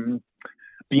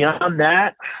 Beyond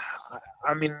that,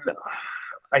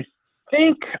 I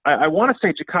think I want to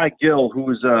say Ja'Kai Gill, who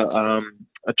was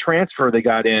a transfer they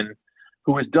got in,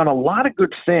 who has done a lot of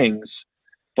good things,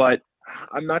 but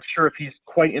I'm not sure if he's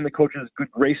quite in the coach's good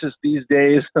graces these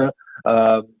days. The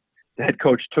head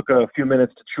coach took a few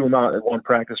minutes to chew him out at one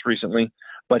practice recently,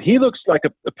 but he looks like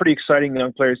a pretty exciting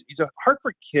young player. He's a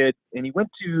Hartford kid, and he went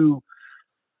to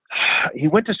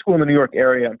school in the New York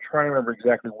area. I'm trying to remember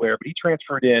exactly where, but he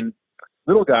transferred in.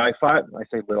 Little guy,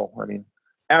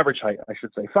 average height, I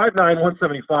should say. 5'9",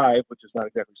 175, which is not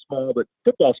exactly small, but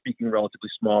football speaking, relatively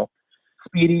small.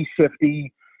 Speedy,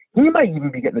 shifty. He might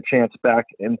even be getting a chance back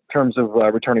in terms of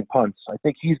returning punts. I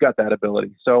think he's got that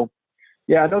ability. So,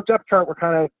 yeah, no depth chart. We're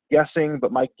kind of guessing,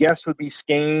 but my guess would be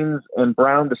Skanes and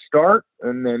Brown to start,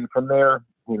 and then from there,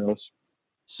 who knows?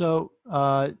 So,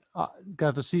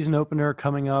 got the season opener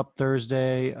coming up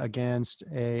Thursday against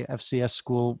a FCS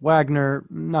school, Wagner.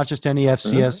 Not just any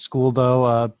FCS school,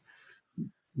 though.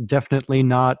 Definitely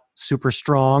not super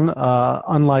strong,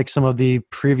 unlike some of the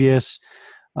previous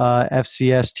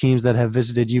FCS teams that have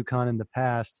visited UConn in the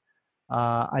past.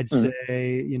 I'd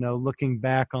say, looking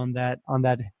back on that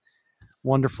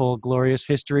wonderful, glorious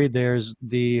history, there's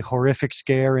the horrific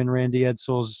scare in Randy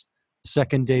Edsall's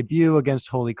second debut against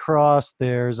Holy Cross.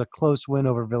 There's a close win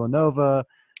over Villanova.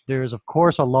 There's, of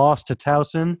course, a loss to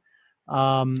Towson.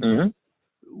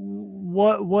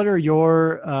 What are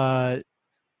your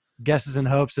guesses and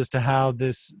hopes as to how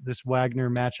this Wagner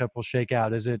matchup will shake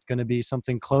out? Is it going to be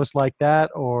something close like that,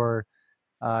 or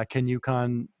can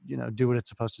UConn, do what it's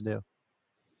supposed to do?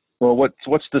 Well,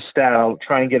 what's the stat? I'll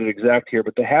try and get it exact here,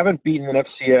 but they haven't beaten an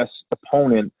FCS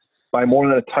opponent by more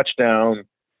than a touchdown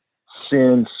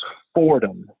since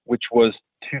Fordham, which was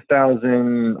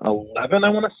 2011, I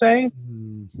want to say.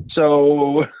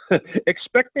 So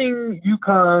expecting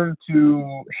UConn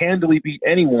to handily beat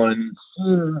anyone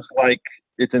seems like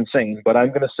it's insane, but I'm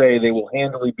going to say they will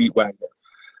handily beat Wagner.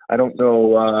 I don't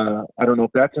know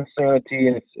if that's insanity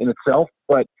in itself,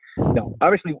 but no,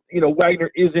 obviously,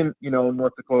 Wagner isn't,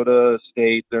 North Dakota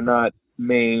State. They're not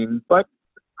Maine, but,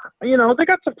 they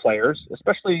got some players,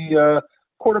 especially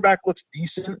quarterback looks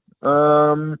decent.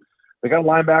 They got a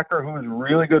linebacker who is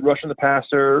really good rushing the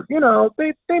passer.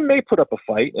 They may put up a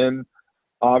fight, and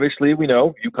obviously we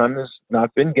know UConn has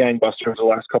not been gangbusters the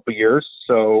last couple of years.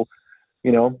 So,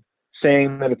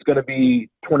 saying that it's going to be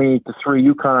 20-3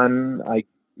 UConn,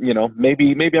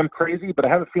 maybe I'm crazy, but I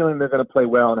have a feeling they're going to play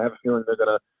well, and I have a feeling they're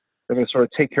going to sort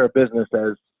of take care of business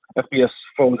as FBS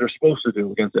foes are supposed to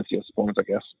do against FCS opponents, I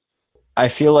guess. I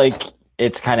feel like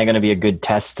it's kind of going to be a good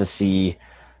test to see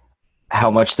how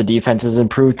much the defense has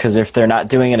improved, because if they're not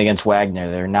doing it against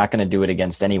Wagner, they're not going to do it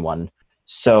against anyone.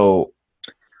 So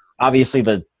obviously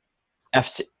the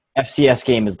FCS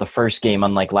game is the first game,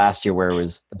 unlike last year where it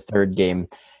was the third game.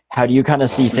 How do you kind of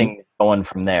see things going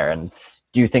from there? And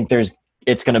do you think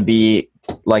it's going to be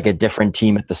like a different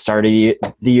team at the start of the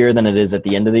year than it is at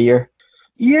the end of the year?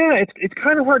 Yeah, it's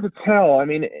kind of hard to tell. I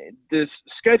mean, this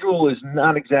schedule is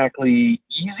not exactly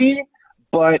easy,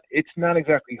 but it's not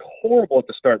exactly horrible at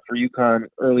the start for UConn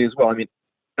early as well. I mean,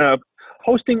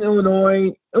 hosting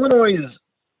Illinois is,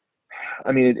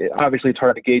 obviously it's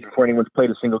hard to gauge before anyone's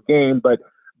played a single game, but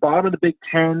bottom of the Big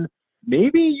Ten.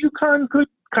 Maybe UConn could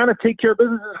kind of take care of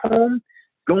business at home.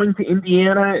 Going to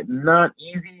Indiana, not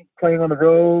easy. Playing on the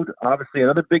road, obviously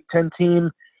another Big Ten team.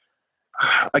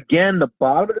 Again, the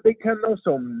bottom of the Big Ten, though,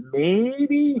 so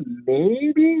maybe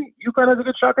UConn has a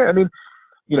good shot there. I mean,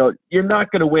 you're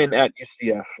not going to win at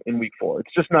UCF in week 4.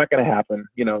 It's just not going to happen.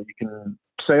 You can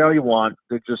say all you want.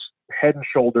 They're just head and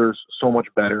shoulders so much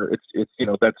better. It's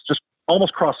that's just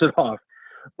almost cross it off.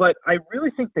 But I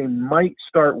really think they might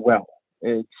start well.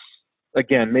 It's,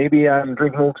 again, maybe I'm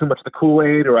drinking a little too much of the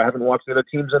Kool-Aid or I haven't watched the other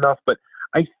teams enough, but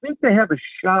I think they have a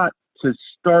shot to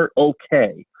start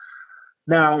okay.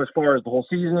 Now, as far as the whole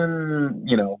season,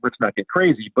 let's not get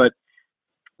crazy, but,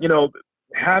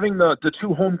 having the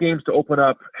 2 home games to open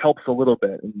up helps a little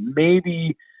bit. And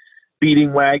maybe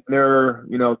beating Wagner,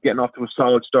 getting off to a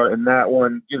solid start in that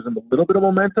one gives them a little bit of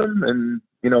momentum and,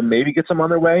 maybe gets them on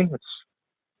their way. It's,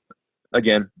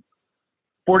 again,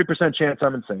 40% chance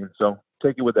I'm insane. So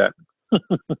take it with that.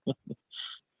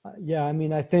 Yeah, I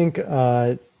mean, I think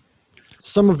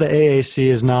some of the AAC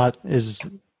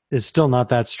is still not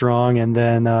that strong, and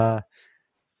then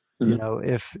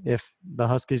if the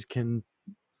Huskies can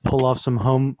pull off some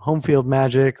home field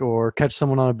magic or catch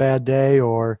someone on a bad day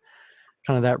or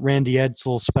kind of that Randy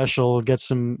Edsall special, get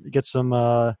some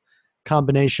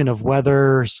combination of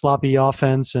weather, sloppy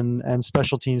offense, and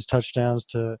special teams touchdowns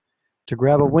to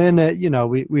grab a win.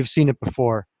 We've seen it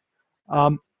before.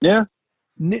 Yeah.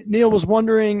 Neil was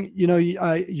wondering,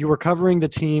 you were covering the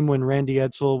team when Randy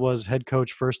Edsall was head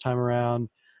coach first time around.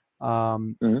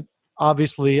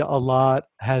 Obviously, a lot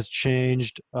has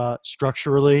changed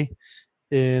structurally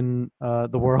in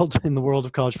the world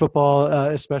of college football,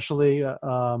 especially.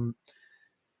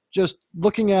 Just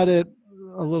looking at it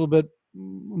a little bit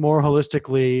more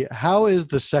holistically, how is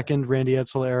the second Randy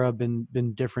Edsall era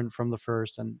been different from the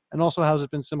first, and also how has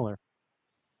it been similar?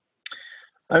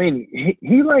 I mean,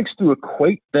 he likes to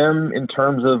equate them in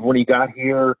terms of when he got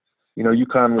here.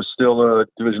 UConn was still a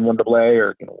Division I AA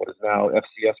or what is now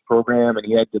FCS program, and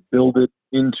he had to build it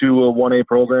into a 1A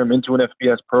program, into an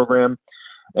FBS program.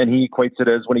 And he equates it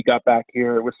as when he got back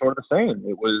here, it was sort of the same.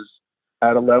 It was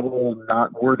at a level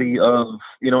not worthy of,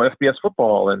 FBS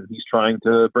football, and he's trying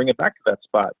to bring it back to that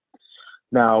spot.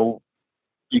 Now,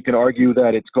 you can argue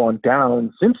that it's gone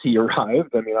down since he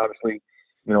arrived. I mean, obviously,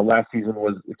 last season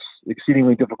was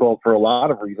exceedingly difficult for a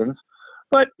lot of reasons.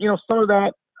 But, some of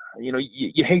that,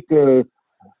 you hate to,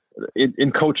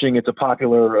 in coaching, it's a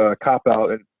popular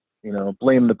cop-out and,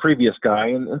 blame the previous guy.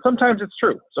 And sometimes it's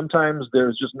true. Sometimes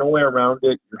there's just no way around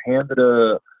it. You're handed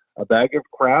a bag of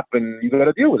crap and you got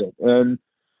to deal with it. And,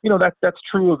 that's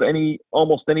true of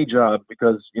almost any job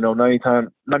because, 90%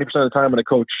 of the time when a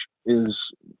coach is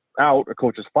out, a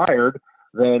coach is fired,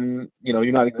 then,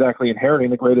 you're not exactly inheriting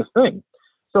the greatest thing.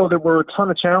 So there were a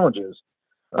ton of challenges,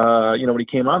 when he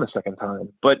came on the second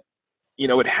time. But,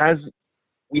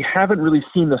 we haven't really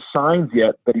seen the signs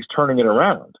yet that he's turning it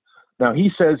around. Now,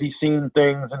 he says he's seen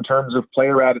things in terms of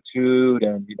player attitude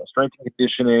and, strength and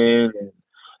conditioning and,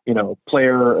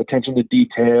 player attention to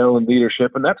detail and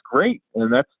leadership. And that's great.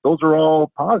 And those are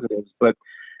all positives. But,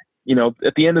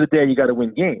 at the end of the day, you got to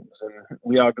win games. And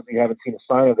we obviously haven't seen a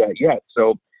sign of that yet.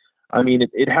 So, I mean,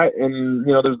 it had, and,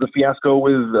 there's the fiasco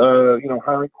with,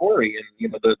 hiring Corey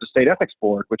and, the state ethics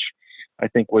board, which I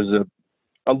think was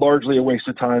a largely a waste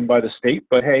of time by the state,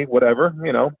 but hey, whatever,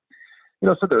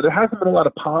 so there hasn't been a lot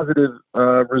of positive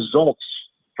results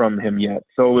from him yet.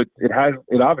 So it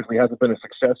obviously hasn't been a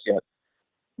success yet.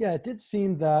 Yeah, it did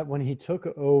seem that when he took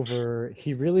over,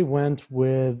 he really went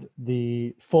with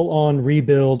the full-on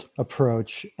rebuild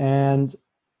approach. And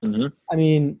I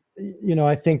mean,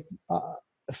 I think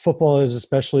football is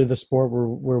especially the sport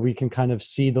where we can kind of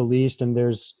see the least, and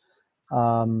there's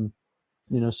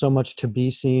so much to be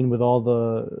seen with all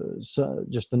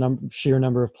just the sheer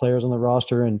number of players on the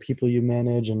roster and people you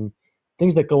manage and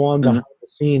things that go on behind the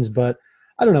scenes. But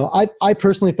I don't know. I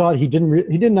personally thought he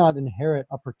did not inherit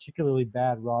a particularly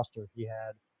bad roster. He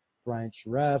had Bryant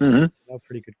Sharefs,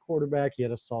 pretty good quarterback. He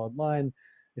had a solid line.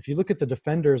 If you look at the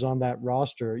defenders on that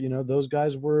roster, those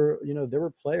guys were, there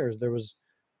were players. There was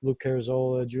Luke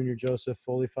Carrizzola, Junior Joseph,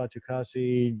 Foley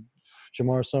Fatukasi,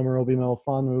 Jamar Summer, Obi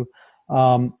Melfanu.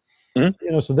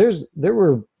 So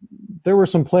there were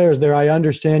some players there. I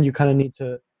understand you kind of need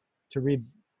to read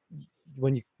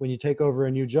when you take over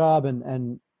a new job,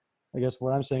 and I guess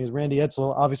what I'm saying is Randy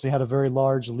Edsall obviously had a very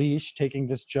large leash taking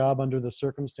this job under the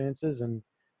circumstances and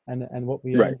what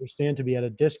we understand to be at a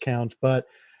discount. But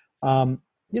how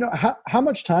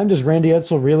much time does Randy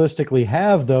Edsall realistically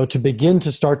have though to begin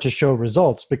to start to show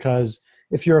results? Because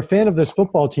if you're a fan of this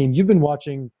football team, you've been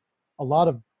watching a lot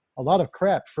of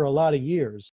crap for a lot of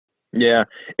years. Yeah,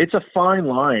 it's a fine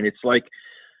line. It's like,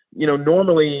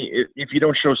 normally if you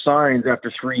don't show signs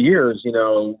after 3 years,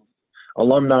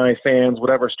 alumni, fans,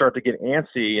 whatever, start to get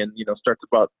antsy and, start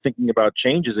about thinking about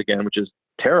changes again, which is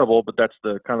terrible, but that's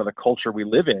the kind of the culture we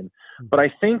live in. But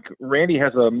I think Randy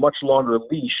has a much longer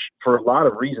leash for a lot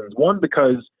of reasons. One,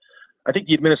 because I think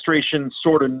the administration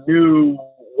sort of knew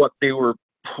what the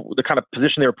kind of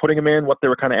position they were putting him in, what they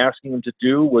were kind of asking him to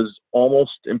do was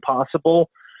almost impossible.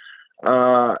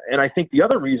 And I think the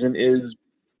other reason is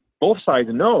both sides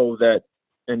know that,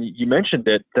 and you mentioned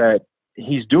it, that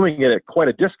he's doing it at quite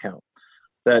a discount,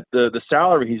 that the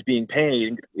salary he's being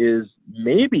paid is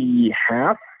maybe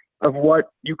half of what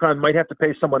UConn might have to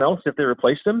pay someone else if they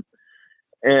replaced him.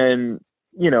 And,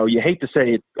 you hate to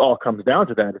say it all comes down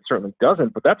to that. It certainly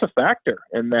doesn't, but that's a factor.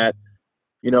 And that,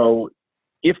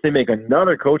 if they make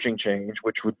another coaching change,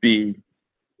 which would be,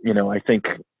 I think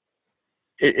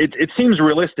it seems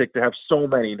realistic to have so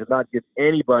many, to not give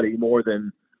anybody more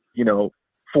than,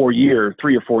 4 years,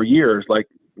 3 or 4 years, like,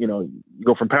 you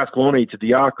go from Pasqualoni to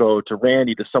Diaco to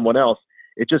Randy to someone else.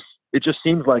 It just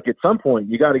seems like at some point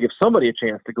you got to give somebody a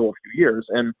chance to go a few years.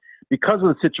 And because of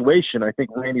the situation, I think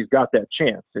Randy's got that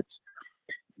chance.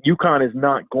 UConn is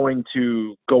not going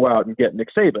to go out and get Nick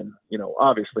Saban.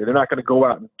 Obviously they're not going to go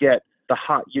out and get the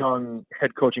hot young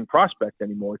head coaching prospect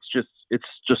anymore. It's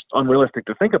just unrealistic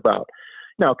to think about.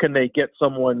 Now, can they get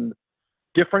someone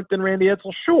different than Randy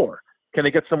Edsall? Sure. Can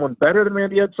they get someone better than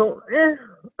Randy Edsall?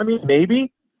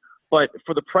 Maybe. But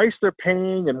for the price they're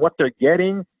paying and what they're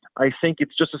getting, I think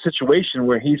it's just a situation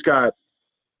where he's got,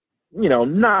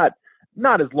 not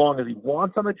as long as he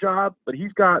wants on the job, but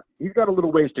he's got a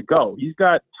little ways to go. He's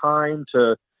got time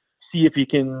to see if he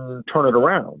can turn it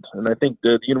around. And I think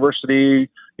the university,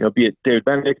 be it David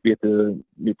Benedict, be it the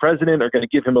new president, are going to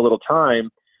give him a little time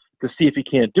to see if he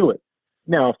can't do it.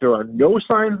 Now, if there are no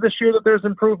signs this year that there's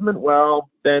improvement, well,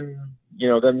 then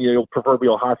the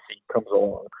proverbial hot seat comes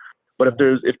along. But if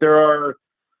there are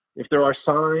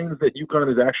signs that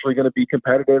UConn is actually going to be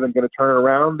competitive and going to turn it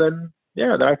around, then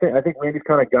I think Randy's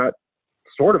kind of got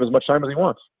sort of as much time as he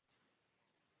wants.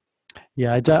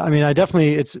 Yeah, I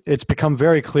definitely, it's become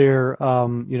very clear, how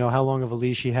long of a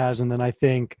leash he has. And then I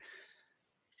think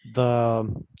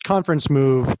the conference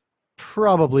move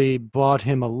probably bought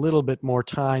him a little bit more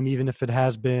time, even if it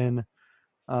has been,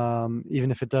 even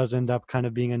if it does end up kind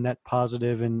of being a net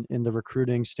positive in the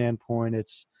recruiting standpoint.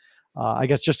 It's, I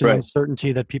guess, just an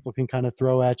uncertainty that people can kind of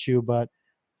throw at you. But,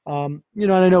 and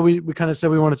I know we kind of said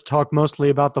we wanted to talk mostly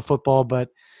about the football, but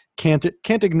can't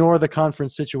ignore the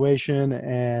conference situation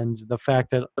and the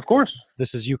fact that, of course,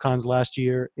 this is UConn's last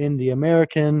year in the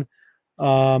American,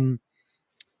 and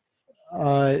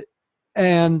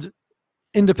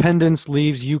Independence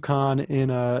leaves UConn in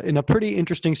a pretty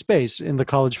interesting space in the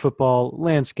college football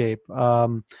landscape.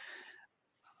 My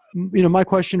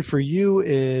question for you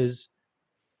is,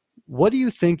 what do you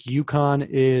think UConn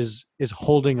is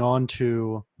holding on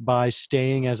to by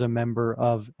staying as a member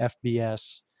of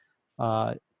FBS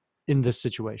in this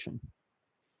situation?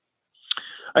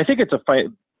 I think it's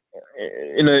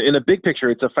in a big picture,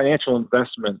 it's a financial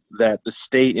investment that the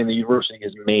state and the university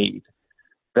has made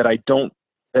that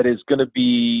is going to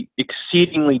be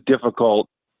exceedingly difficult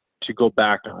to go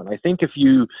back on. I think if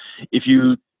you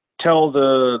tell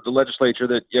the legislature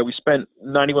that, we spent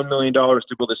 $91 million to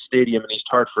build a stadium in East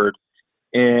Hartford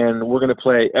and we're going to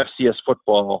play FCS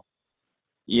football,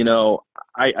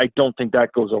 I don't think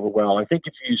that goes over well. I think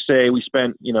if you say we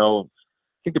spent, I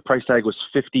think the price tag was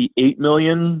 $58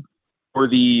 million for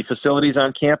the facilities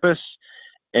on campus,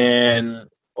 and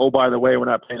oh, by the way, we're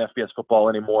not playing FBS football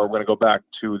anymore. We're going to go back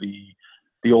to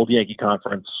the old Yankee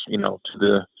Conference, to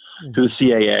the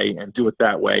CAA and do it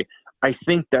that way. I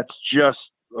think that's just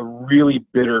a really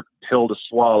bitter pill to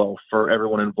swallow for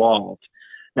everyone involved.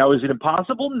 Now, is it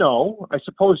impossible? No. I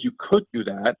suppose you could do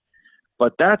that,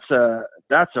 but that's a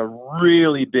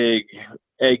really big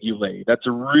egg you laid. That's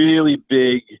a really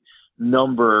big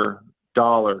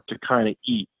dollar to kind of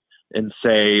eat and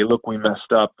say, look, we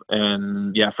messed up,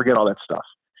 and forget all that stuff.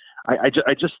 I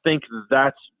just think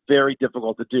that's very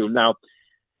difficult to do. Now,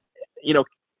 do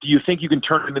you think you can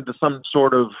turn it into some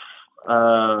sort of,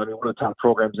 one of the top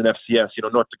programs in FCS,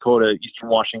 North Dakota, Eastern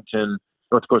Washington,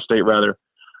 North Dakota State rather,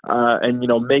 and,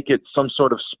 make it some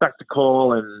sort of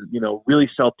spectacle and, really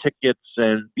sell tickets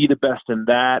and be the best in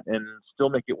that and still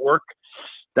make it work?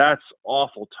 That's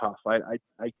awful tough.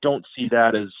 I don't see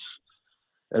that as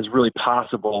really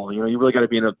possible. You really got to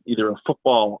be in either a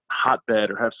football hotbed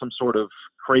or have some sort of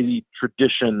crazy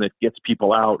tradition that gets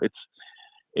people out.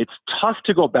 It's tough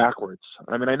to go backwards.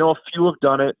 I mean, I know a few have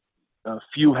done it. A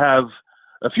few have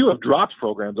A few have dropped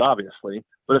programs, obviously,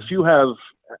 but a few have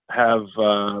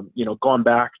gone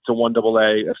back to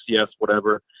 1AA, FCS,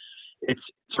 whatever. It's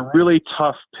a really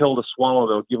tough pill to swallow,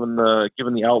 though, given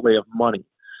the outlay of money.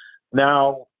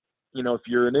 Now, if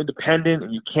you're an independent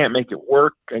and you can't make it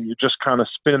work and you're just kind of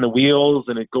spinning the wheels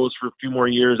and it goes for a few more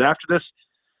years after this,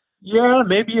 yeah,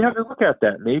 maybe you have to look at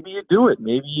that. Maybe you do it.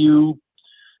 Maybe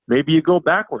you go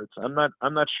backwards. I'm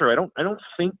not sure. I don't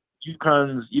think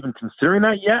UConn's even considering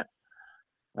that yet.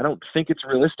 I don't think it's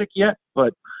realistic yet,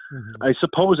 but I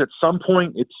suppose at some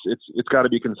point it's got to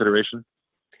be a consideration.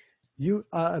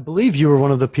 I believe you were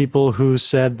one of the people who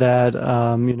said that,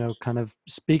 kind of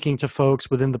speaking to folks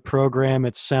within the program,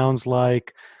 it sounds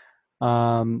like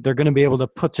they're going to be able to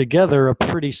put together a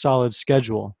pretty solid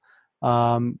schedule.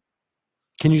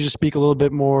 Can you just speak a little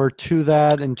bit more to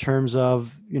that in terms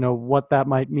of, what that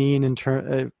might mean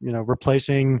in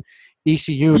replacing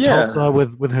ECU, Tulsa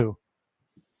with who?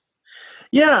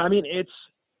 Yeah, I mean,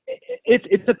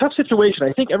 it's a tough situation.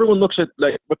 I think everyone looks at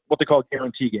like what they call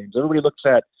guarantee games. Everybody looks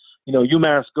at,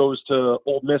 UMass goes to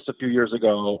Ole Miss a few years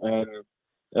ago and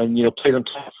play them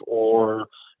tough, or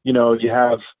you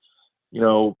have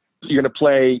you're going to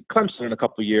play Clemson in a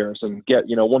couple of years and get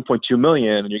 1.2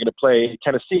 million, and you're going to play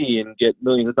Tennessee and get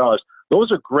millions of dollars.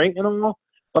 Those are great and all,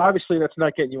 but obviously that's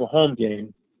not getting you a home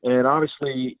game. And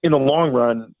obviously in the long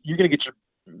run, you're going to get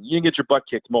your butt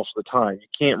kicked most of the time. You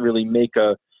can't really make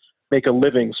a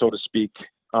living, so to speak,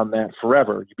 on that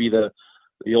forever. You'd be the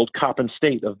old Coppin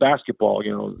State of basketball,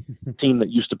 team that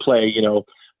used to play,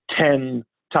 10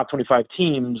 top 25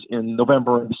 teams in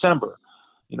November and December.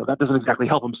 That doesn't exactly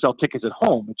help them sell tickets at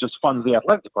home. It just funds the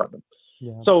athletic department.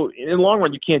 Yeah. So in the long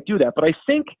run, you can't do that. But I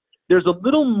think there's a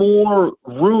little more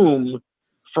room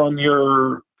from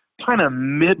your kind of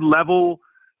mid-level,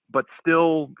 but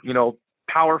still,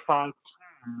 Power 5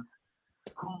 teams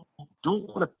who don't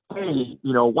want to pay,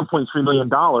 $1.3 million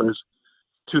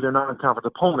to their non-conference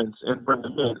opponents and bring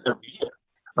them in every year.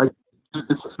 Like, this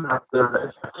is not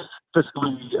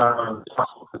fiscally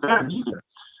possible for them either.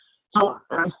 So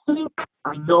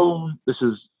I know this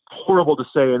is horrible to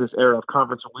say in this era of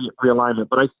conference realignment,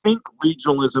 but I think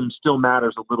regionalism still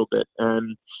matters a little bit.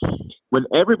 And when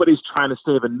everybody's trying to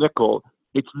save a nickel,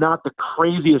 it's not the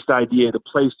craziest idea to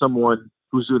play someone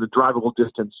who's in a drivable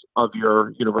distance of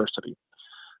your university.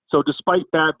 So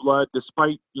despite bad blood,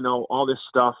 despite, all this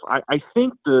stuff, I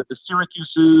think the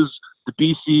Syracuses, the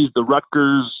BCs, the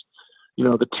Rutgers,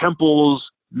 the Temples,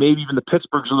 maybe even the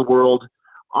Pittsburghs of the world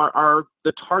are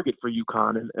the target for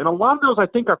UConn. And a lot of those I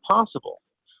think are possible.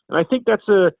 And I think those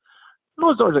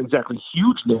aren't exactly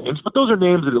huge names, but those are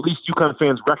names that at least UConn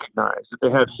fans recognize, that they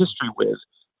have history with,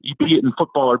 be it in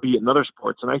football or be it in other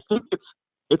sports. And I think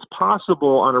it's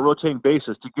possible on a rotating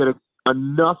basis to get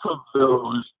enough of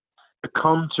those to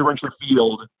come to Rentschler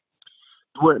Field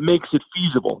where it makes it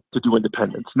feasible to do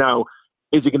independence. Now,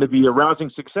 is it going to be a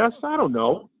rousing success? I don't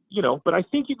know, but I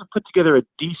think you can put together a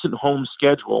decent home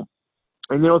schedule.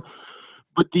 And,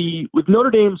 with Notre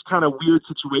Dame's kind of weird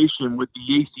situation with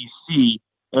the ACC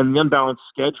and the unbalanced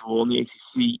schedule in the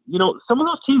ACC, some of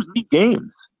those teams need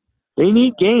games. They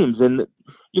need games. And,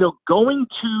 going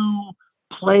to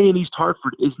play in East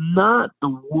Hartford is not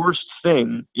the worst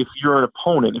thing if you're an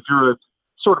opponent, if you're a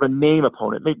sort of a name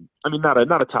opponent. Maybe, not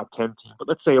a top 10 team, but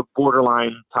let's say a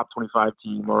borderline top 25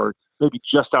 team, or maybe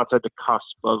just outside the cusp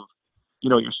of,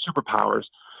 your superpowers.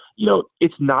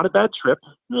 It's not a bad trip.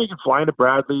 You can fly into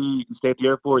Bradley, you can stay at the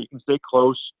airport, you can stay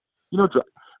close.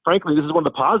 Frankly, this is one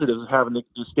of the positives of having the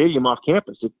stadium off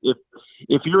campus.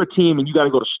 If you're a team and you got to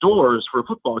go to stores for a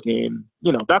football game,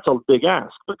 that's a big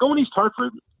ask. But going to East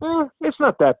Hartford, it's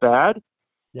not that bad.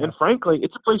 Yeah. And frankly,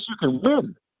 it's a place you can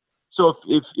win. So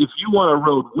if you want a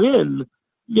road win,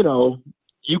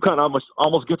 UConn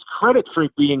almost gets credit for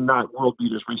being not world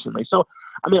beaters recently. So,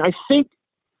 I think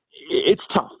it's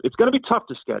tough. It's going to be tough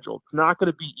to schedule. It's not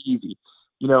going to be easy.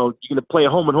 You're going to play a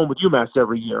home and home with UMass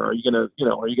every year. Are you going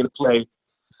to play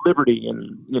Liberty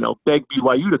and, beg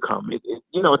BYU to come?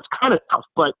 It's kind of tough,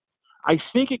 but I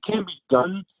think it can be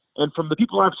done. And from the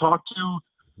people I've talked to,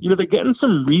 they're getting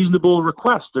some reasonable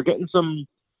requests. They're getting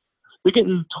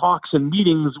talks and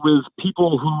meetings with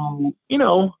people who,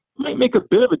 might make a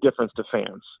bit of a difference to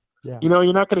fans. Yeah.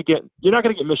 You're not going to get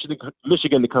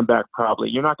Michigan to come back probably.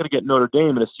 You're not going to get Notre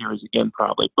Dame in a series again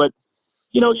probably. But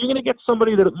you're going to get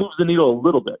somebody that moves the needle a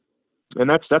little bit, and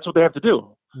that's what they have to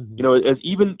do. Mm-hmm. As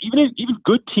even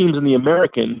good teams in the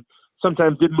American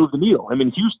sometimes did move the needle.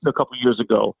 Houston a couple of years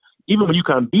ago, even when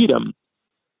UConn beat them,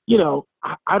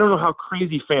 I don't know how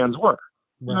crazy fans were.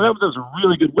 Right. That was a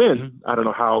really good win. I don't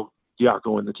know how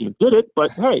Diaco and the team did it,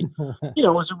 but hey, it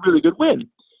was a really good win.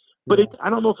 But Yeah. I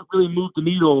don't know if it really moved the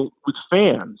needle with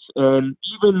fans. And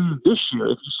even this year,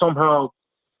 if you somehow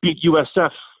beat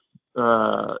USF,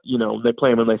 they play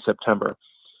them in late September.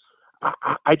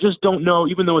 I just don't know,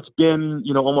 even though it's been,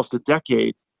 almost a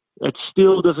decade, it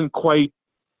still doesn't quite,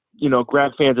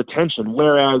 grab fans' attention.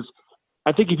 Whereas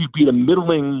I think if you beat a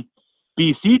middling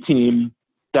BC team,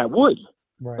 that would.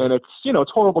 Right. And it's,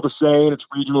 it's horrible to say, and it's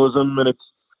regionalism, and it's,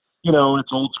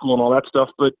 it's old school and all that stuff,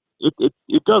 but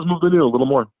it does move the needle a little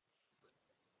more.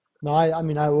 No, I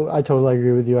mean, I totally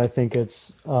agree with you. I think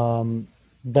it's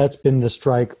that's been the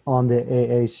strike on the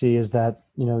AAC is that,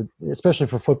 especially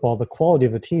for football, the quality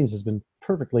of the teams has been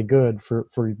perfectly good for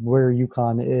where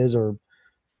UConn is or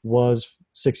was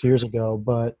 6 years ago.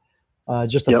 But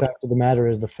just the fact of the matter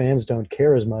is the fans don't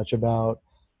care as much about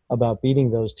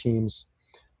beating those teams.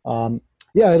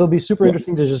 It'll be super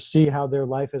interesting to just see how their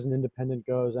life as an independent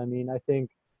goes. I mean, I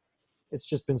think it's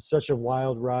just been such a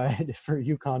wild ride for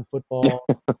UConn football.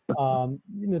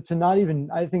 To not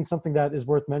even, I think something that is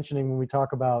worth mentioning when we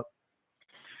talk about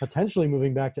potentially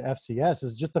moving back to FCS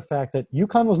is just the fact that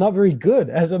UConn was not very good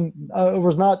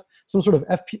was not some sort of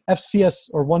FCS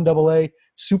or 1AA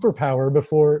superpower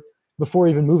before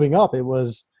even moving up. It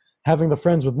was having the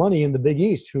friends with money in the Big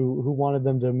East who wanted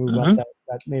them to move up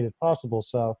that made it possible.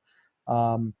 So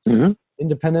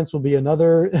independence will be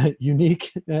another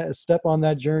unique step on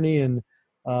that journey, and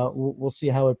we'll see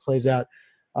how it plays out.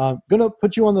 Going to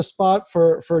put you on the spot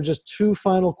for just two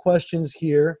final questions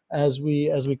here as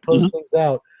we close things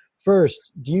out.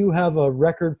 First, do you have a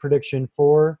record prediction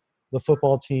for the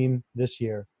football team this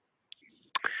year?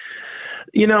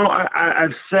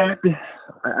 I've said,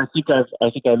 I think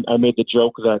I made the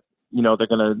joke that they're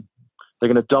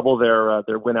gonna double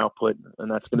their win output,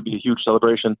 and that's going to be a huge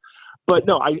celebration. But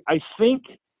no, I think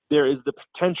there is the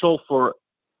potential for,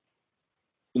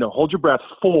 hold your breath,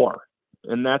 4,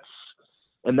 and that's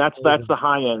the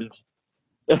high end.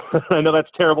 I know that's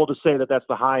terrible to say that's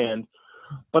the high end,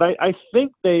 but I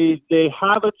think they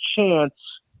have a chance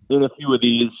in a few of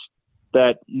these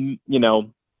that,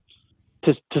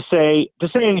 to say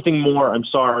anything more, I'm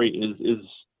sorry,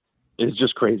 is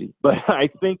just crazy. But I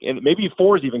think, and maybe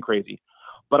 4 is even crazy,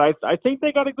 but I think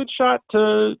they got a good shot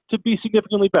to be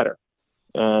significantly better.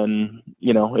 And,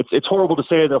 it's horrible to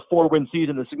say that a 4-win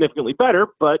season is significantly better,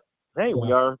 but hey,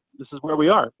 this is where we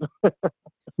are.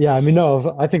 Yeah, I mean,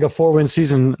 no, I think a 4-win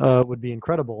season would be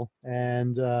incredible,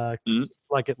 and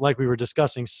like we were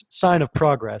discussing, sign of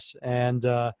progress. And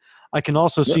I can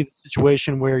also see the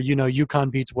situation where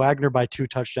UConn beats Wagner by 2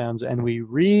 touchdowns, and we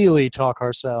really talk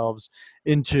ourselves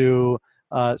into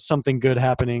something good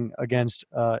happening against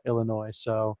Illinois.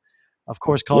 So, of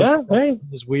course, college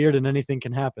is weird, and anything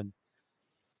can happen.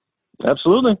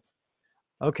 Absolutely.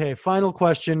 Okay, final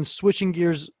question. Switching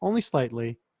gears only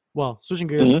slightly. Well, switching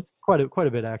gears quite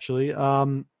a bit, actually.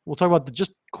 We'll talk about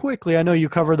just quickly. I know you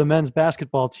cover the men's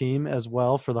basketball team as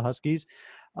well for the Huskies.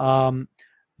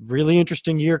 Really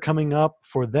interesting year coming up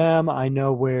for them. I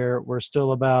know we're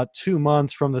still about 2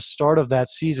 months from the start of that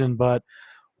season, but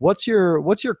what's your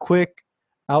quick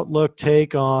outlook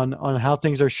take on how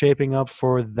things are shaping up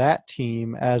for that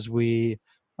team as we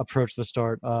approach the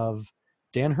start of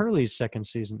Dan Hurley's second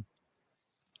season?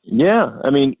 Yeah,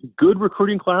 I mean, good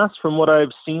recruiting class from what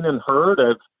I've seen and heard.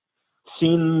 I've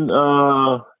seen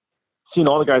all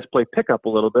the guys play pickup a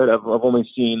little bit. I've only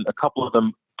seen a couple of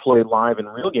them play live in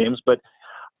real games, but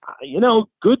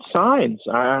good signs.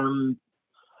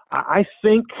 I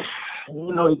think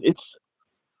it's.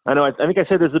 I think I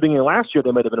said this at the beginning of last year.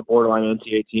 They might have been a borderline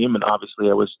NCAA team, and obviously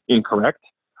I was incorrect,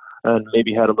 and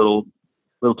maybe had a little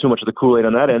too much of the Kool-Aid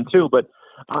on that end too. But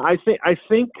I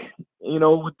think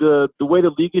with the way the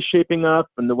league is shaping up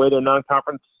and the way their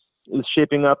non-conference is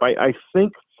shaping up, I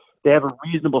think they have a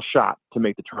reasonable shot to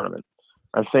make the tournament.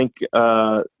 I think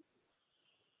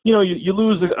you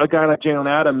lose a guy like Jalen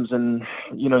Adams, and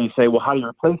you say, well, how do you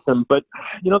replace him? But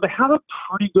they have a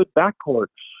pretty good backcourt.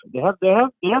 They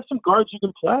have some guards you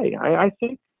can play. I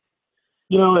think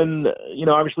and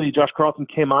obviously Josh Carlton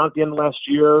came on at the end of last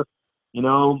year.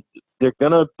 They're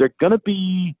gonna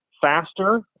be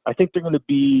faster. I think they're going to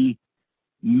be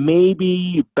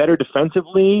maybe better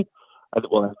defensively.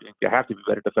 Well, they have to be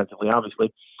better defensively,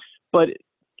 obviously. But,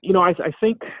 I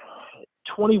think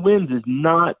 20 wins is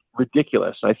not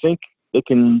ridiculous. I think they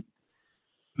can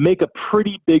make a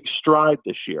pretty big stride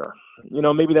this year.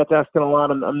 Maybe that's asking a lot.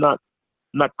 I'm not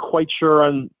quite sure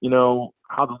on,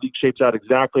 how the league shapes out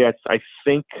exactly. I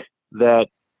think that,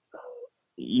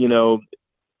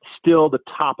 still the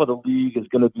top of the league is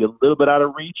going to be a little bit out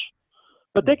of reach.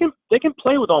 But they can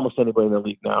play with almost anybody in the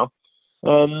league now.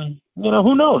 And,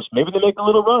 who knows? Maybe they make a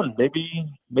little run.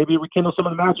 Maybe rekindle some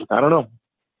of the magic. I don't know.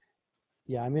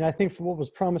 Yeah, I mean, I think what was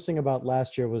promising about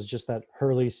last year was just that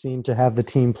Hurley seemed to have the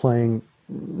team playing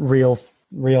real,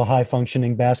 real high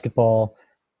functioning basketball,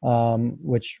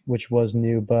 which was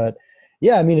new. But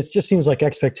yeah, I mean, it just seems like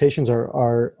expectations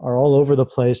are all over the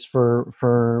place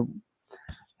for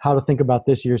how to think about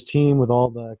this year's team with all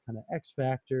the kind of X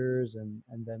factors and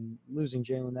then losing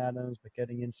Jalen Adams, but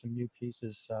getting in some new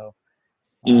pieces. So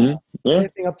Hmm. Yeah,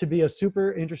 shaping up to be a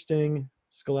super interesting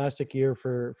scholastic year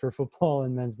for football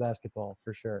and men's basketball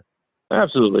for sure.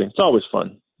 absolutely. It's always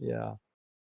fun. Yeah.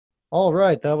 All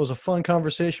right. That was a fun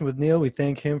conversation with Neil. We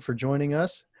thank him for joining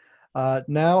us.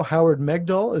 Now, Howard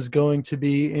Megdal is going to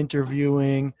be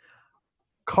interviewing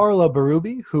Carla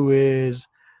Berube, who is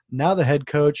now the head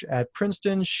coach at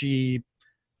Princeton. She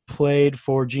played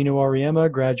for Gino Auriemma,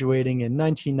 graduating in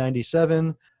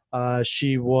 1997.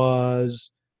 She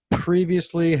was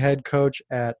previously head coach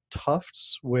at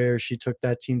Tufts, where she took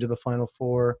that team to the Final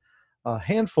Four a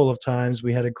handful of times.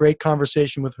 We had a great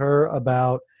conversation with her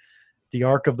about the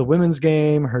arc of the women's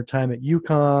game, her time at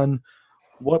UConn,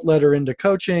 what led her into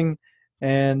coaching,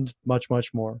 and much,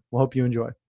 much more. We hope you enjoy.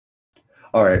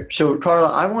 All right. So, Carla,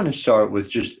 I want to start with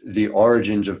just the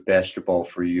origins of basketball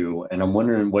for you. And I'm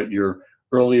wondering what your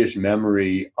earliest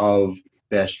memory of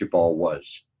basketball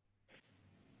was.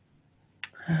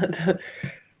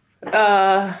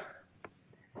 I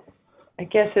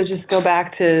guess I'll just go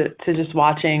back to just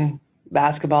watching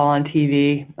basketball on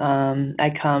TV.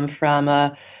 I come from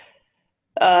a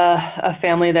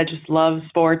family that just loves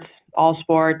sports, all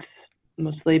sports,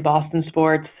 mostly Boston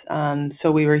sports.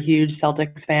 So we were huge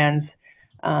Celtics fans.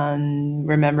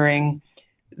 Remembering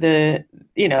the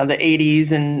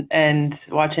 80s and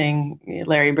watching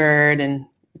Larry Bird and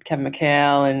Kevin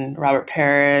McHale and Robert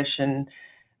Parrish and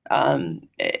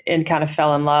kind of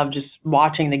fell in love just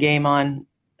watching the game on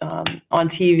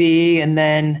TV. And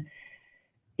then,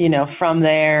 from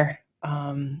there,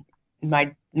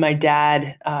 my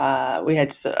dad, we had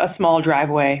a small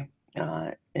driveway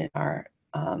in our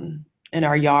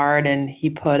yard, and he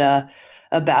put a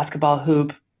basketball hoop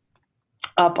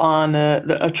up on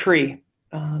a tree.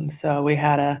 So we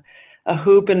had a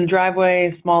hoop in the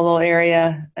driveway, a small little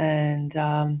area, and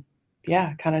kind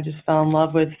of just fell in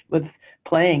love with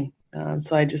playing.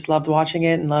 So I just loved watching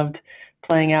it and loved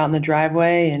playing out in the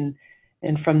driveway.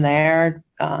 And from there,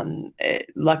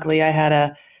 luckily I had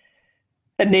a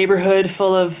neighborhood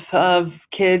full of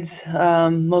kids,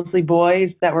 mostly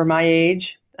boys that were my age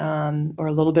or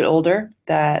a little bit older,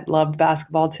 that loved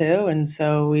basketball too. And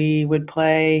so we would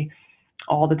play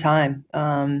all the time.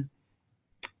 And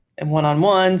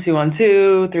 1-on-1,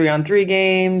 2-on-2, 3-on-3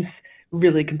 games,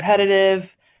 really competitive.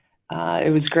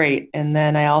 It was great. And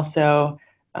then I also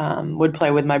would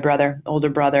play with my brother, older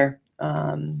brother.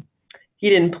 He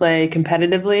didn't play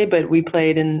competitively, but we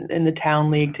played in the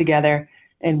town league together,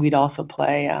 and we'd also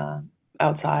play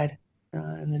outside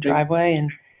in the driveway,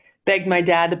 and begged my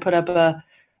dad to put up a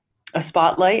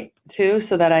spotlight too,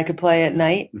 so that I could play at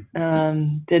night.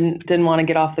 Didn't want to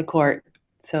get off the court.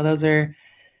 So those are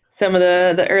some of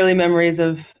the early memories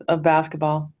of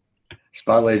basketball.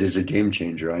 Spotlight is a game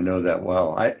changer. I know that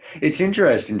well. It's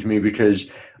interesting to me because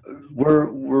we're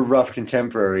rough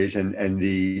contemporaries, and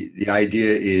the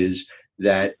idea is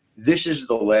that this is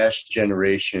the last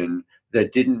generation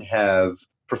that didn't have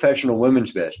professional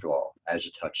women's basketball as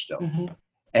a touchstone. Mm-hmm.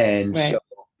 And right. So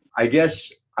I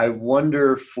guess I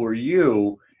wonder for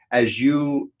you, as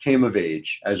you came of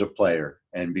age as a player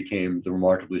and became the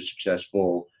remarkably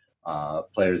successful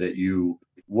player that you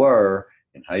were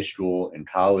in high school and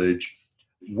college,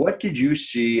 what did you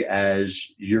see as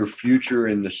your future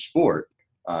in the sport?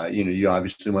 You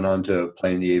obviously went on to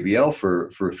play in the ABL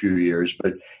for a few years,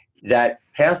 but that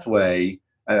pathway,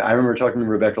 I remember talking to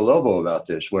Rebecca Lobo about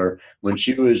this, where when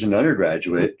she was an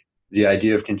undergraduate, the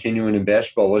idea of continuing in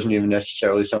basketball wasn't even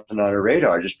necessarily something on her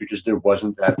radar, just because there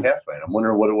wasn't that pathway. And I'm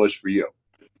wondering what it was for you.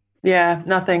 Yeah,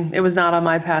 nothing. It was not on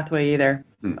my pathway either.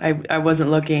 I wasn't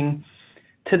looking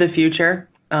to the future.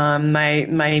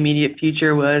 My immediate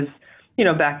future was,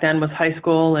 back then was high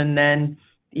school, and then,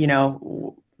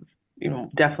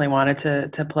 definitely wanted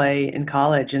to play in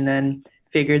college, and then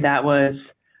figured that was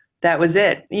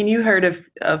it. And you heard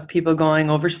of people going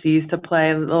overseas to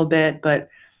play a little bit, but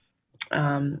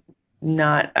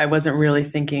I wasn't really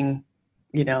thinking,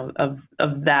 of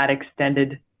that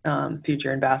extended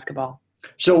future in basketball.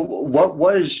 So what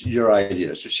was your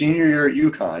idea? So senior year at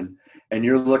UConn, and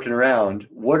you're looking around,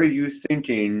 what are you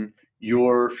thinking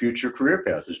your future career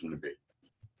path is going to be?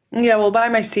 Yeah, well, by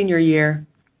my senior year,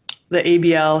 the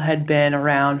ABL had been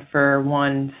around for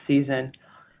one season.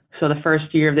 So the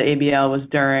first year of the ABL was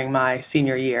during my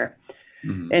senior year.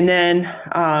 Mm-hmm. And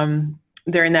then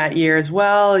during that year as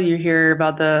well, you hear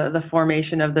about the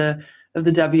formation of the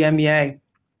WNBA,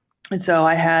 and so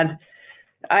I had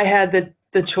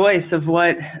the choice of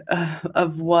what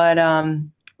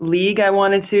league I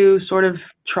wanted to sort of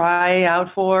try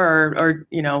out for, or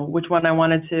which one I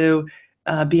wanted to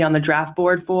be on the draft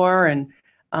board for, and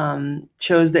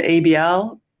chose the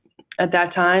ABL at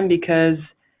that time because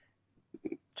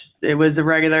it was a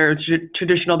regular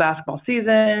traditional basketball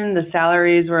season. The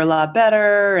salaries were a lot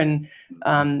better, and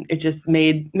it just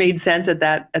made sense at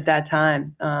that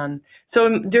time.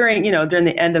 So during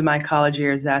the end of my college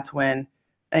years, that's when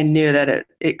I knew that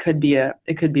it could be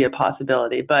a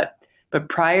possibility. But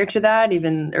prior to that,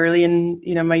 even early in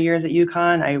my years at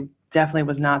UConn, I definitely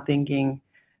was not thinking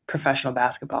professional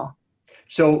basketball.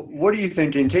 So what are you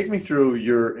thinking? Take me through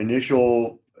your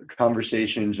initial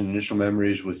conversations and initial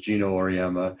memories with Gino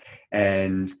Auriemma,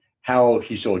 and how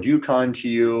he sold UConn to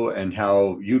you, and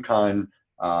how UConn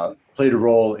played a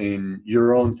role in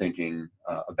your own thinking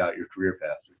about your career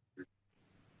path.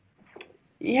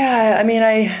 Yeah, I mean,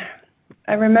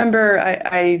 I remember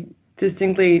I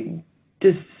distinctly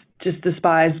just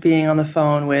despised being on the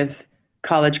phone with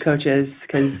college coaches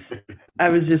because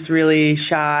I was just really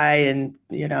shy and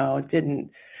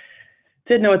didn't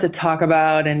know what to talk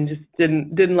about, and just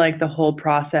didn't like the whole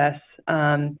process.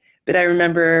 But I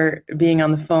remember being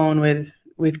on the phone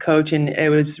with Coach, and it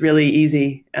was really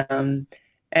easy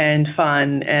and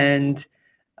fun. And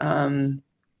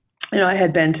I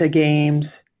had been to games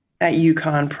at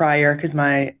UConn prior because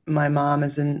my mom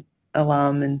is an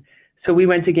alum, and so we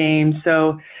went to games.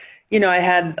 So I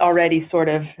had already sort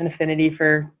of an affinity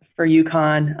for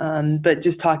UConn, but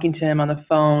just talking to him on the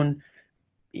phone,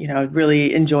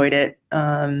 really enjoyed it.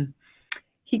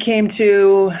 He came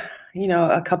to,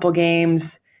 a couple games,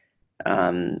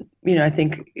 I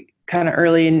think kind of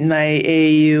early in my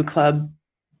AAU club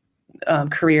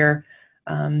career,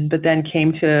 but then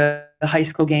came to a high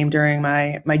school game during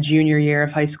my junior year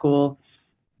of high school.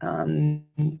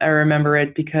 I remember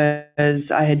it because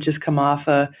I had just come off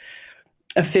a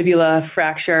fibula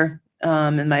fracture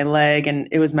in my leg, and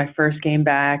it was my first game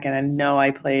back, and I know I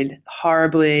played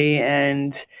horribly,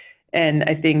 and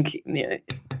I think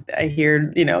I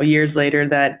hear years later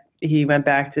that he went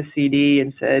back to CD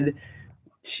and said,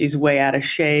 she's way out of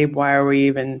shape, why are we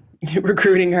even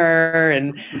recruiting her?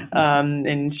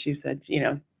 And she said,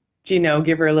 Gino,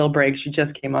 give her a little break, she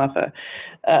just came off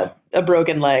a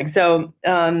broken leg. So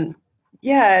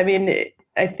yeah, I mean,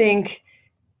 I think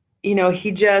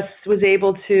he just was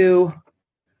able to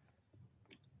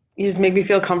just make me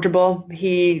feel comfortable.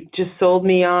 He just sold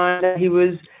me on that he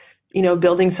was,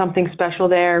 building something special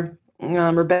there.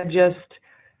 Rebecca just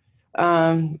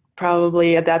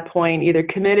probably at that point either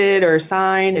committed or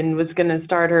signed and was going to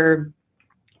start her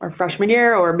freshman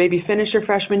year, or maybe finish her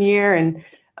freshman year.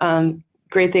 And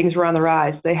great things were on the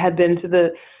rise. They had been to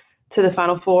the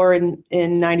Final Four in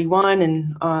 '91,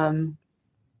 and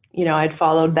I'd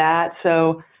followed that.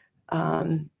 So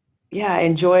yeah, I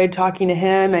enjoyed talking to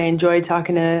him. I enjoyed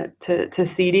talking to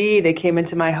CD. They came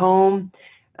into my home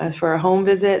for a home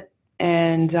visit,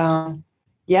 and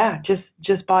yeah,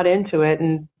 just bought into it.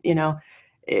 And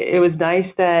it was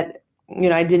nice that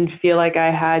I didn't feel like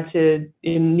I had to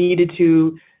needed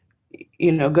to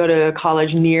go to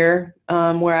college near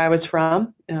where I was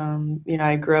from.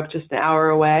 I grew up just an hour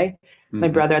away. My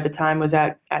brother at the time was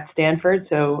at Stanford,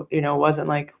 so it wasn't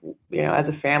like as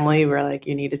a family we're like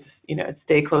you needed to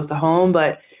stay close to home,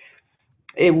 but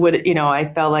it would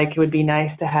I felt like it would be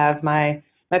nice to have my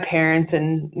parents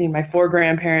and my 4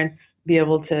 grandparents be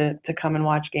able to come and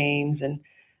watch games, and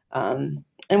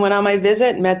went on my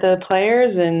visit, met the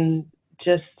players, and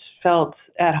just felt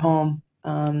at home.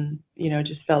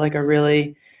 Just felt like a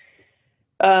really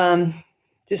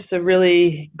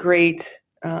great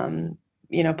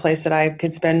place that I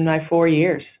could spend my 4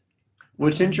 years.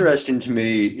 What's interesting to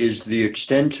me is the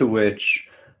extent to which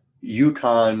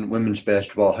UConn women's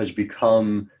basketball has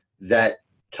become that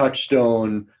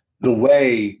touchstone, the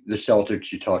way the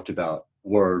Celtics you talked about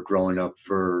were growing up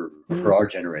for our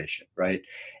generation, right?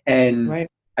 And right.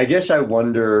 I guess I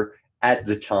wonder, at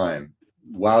the time,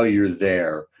 while you're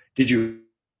there, did you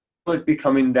feel it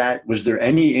becoming that? Was there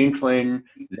any inkling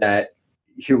that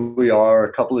here we are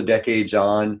a couple of decades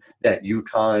on, that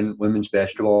UConn women's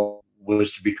basketball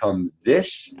was to become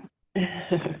this?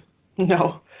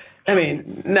 No. I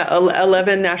mean, no,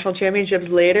 11 national championships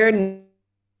later,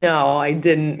 no, I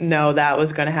didn't know that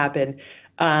was going to happen.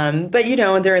 But,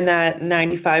 during that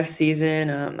 95 season,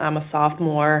 I'm a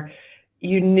sophomore,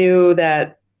 you knew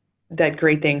that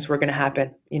great things were going to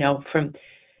happen. From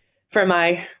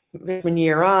my freshman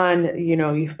year on,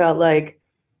 you felt like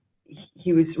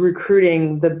he was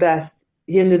recruiting the best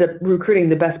he ended up recruiting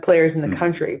the best players in the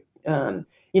country. When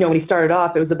he started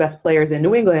off, it was the best players in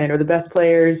New England or the best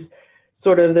players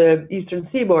sort of the Eastern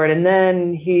Seaboard, and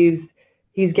then he's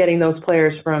getting those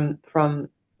players from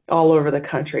all over the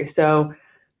country. So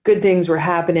good things were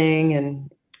happening,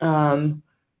 and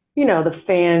the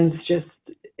fans just,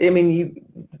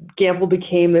 Gamble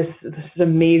became this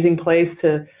amazing place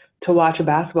to watch a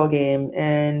basketball game,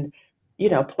 and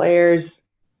players,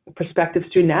 prospective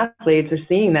student athletes are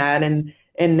seeing that, and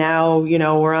now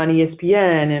we're on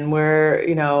ESPN, and we're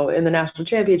in the national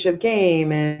championship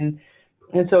game, and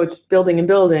so it's building and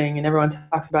building, and everyone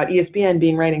talks about ESPN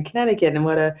being right in Connecticut and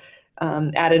what a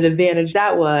added advantage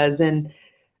that was, and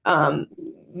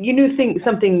you knew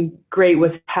something great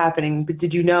was happening, but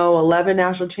did you know 11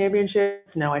 national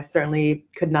championships? No, I certainly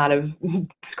could not have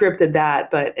scripted that,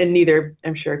 and neither,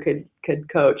 I'm sure, could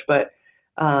coach, but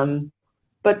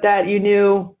that you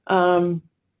knew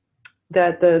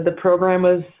that the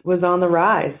program was on the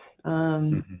rise.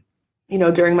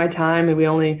 During my time, and we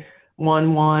only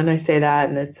won one. I say that,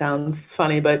 and it sounds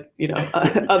funny, but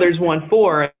others won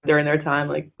 4 during their time,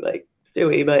 like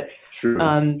Stewie. But Sure.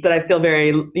 But I feel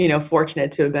very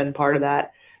fortunate to have been part of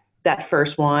that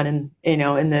first one, and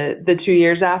in the 2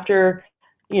 years after,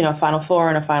 Final Four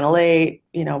and a Final 8,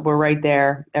 we're right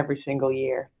there every single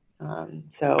year. It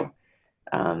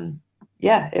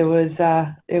was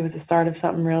the start of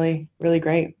something really, really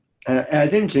great. And I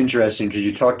think it's interesting because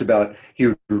you talked about he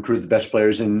would recruit the best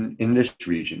players in this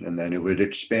region, and then it would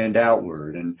expand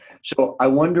outward. And so I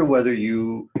wonder whether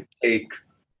you take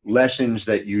lessons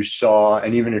that you saw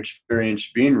and even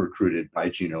experienced being recruited by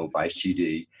Gino, by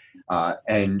CD,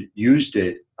 and used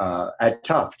it at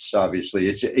Tufts. Obviously,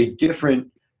 it's a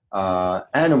different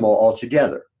animal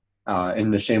altogether, in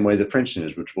the same way that Princeton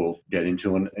is, which we'll get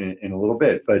into in a little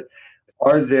bit. But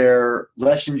are there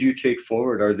lessons you take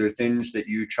forward? Are there things that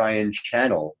you try and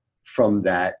channel from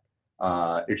that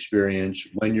experience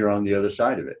when you're on the other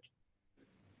side of it?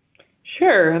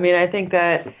 Sure. I think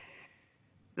that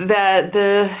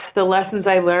the lessons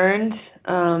I learned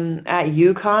at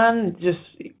UConn just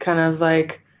kind of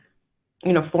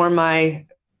form my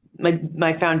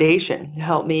foundation,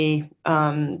 helped me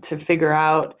to figure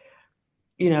out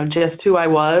just who I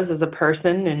was as a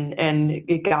person, and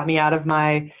it got me out of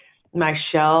my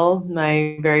shell,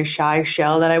 my very shy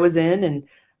shell that I was in. And,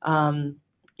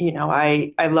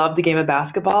 I loved the game of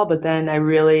basketball, but then I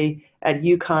really, at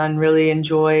UConn, really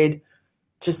enjoyed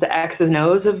just the X's and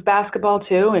O's of basketball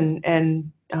too.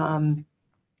 And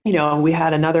we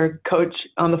had another coach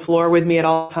on the floor with me at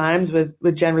all times with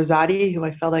Jen Rosati, who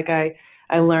I felt like I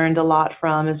learned a lot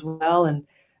from as well. And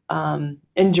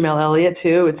Jamel Elliott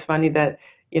too. It's funny that,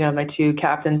 my 2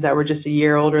 captains that were just a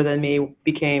year older than me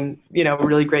became,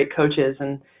 really great coaches.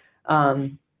 And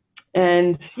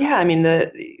the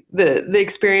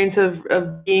experience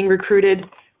of being recruited,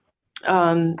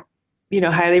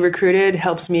 highly recruited,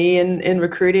 helps me in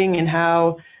recruiting, and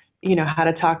how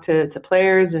to talk to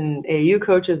players and AAU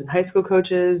coaches and high school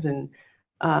coaches, and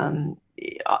all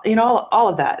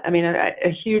of that.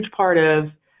 A huge part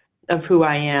of who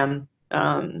I am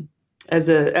as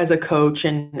a coach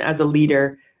and as a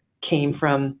leader came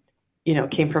from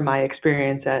my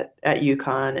experience at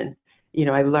UConn, and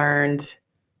I learned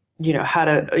how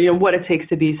to what it takes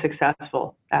to be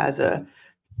successful as a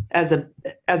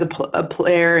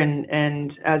player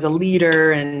and as a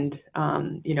leader, and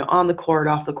on the court,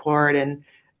 off the court, and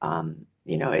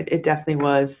it definitely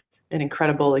was an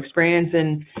incredible experience,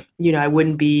 and I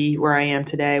wouldn't be where I am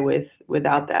today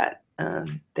without that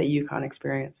UConn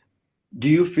experience. Do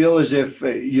you feel as if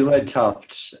you led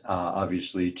Tufts,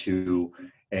 obviously, to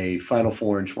a Final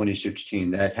Four in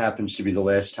 2016? That happens to be the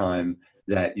last time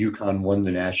that UConn won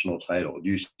the national title. Do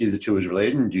you see the two as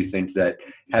related? And do you think that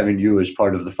having you as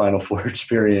part of the Final Four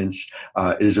experience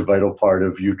is a vital part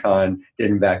of UConn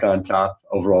getting back on top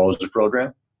overall as a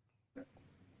program?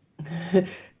 Can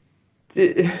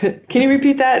you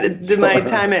repeat that? Did my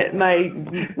time at my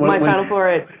Final Four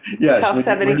at Tufts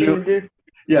have anything to do?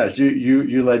 Yes,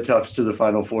 you led Tufts to the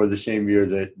Final Four the same year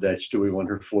that Stewie won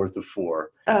her 4th of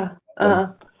 4.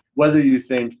 Whether you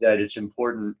think that it's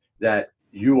important that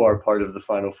you are part of the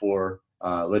Final Four,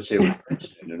 let's say with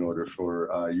Princeton, in order for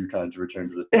UConn to return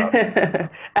to the top.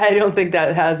 I don't think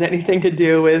that has anything to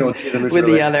do with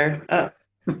the other.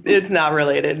 It's not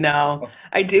related. No,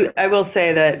 I do. I will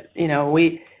say that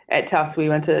we at Tufts we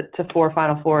went to 4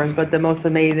 Final Fours, but the most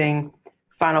amazing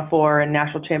Final Four and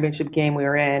national championship game we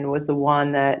were in was the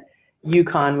one that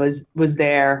UConn was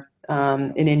there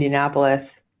in Indianapolis,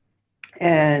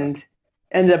 and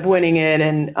ended up winning it.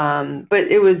 And but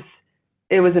it was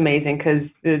it was amazing because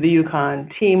the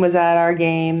UConn team was at our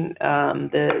game.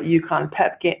 The UConn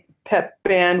pep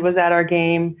band was at our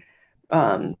game,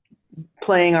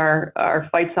 playing our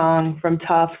fight song from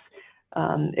Tufts.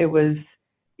 It was,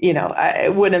 I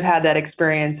wouldn't have had that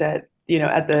experience at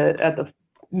the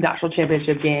national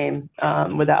championship game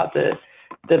without the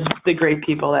great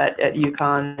people at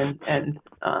UConn, and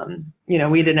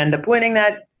we didn't end up winning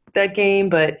that game,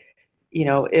 but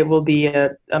it will be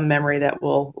a memory that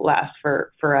will last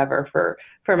forever for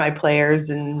my players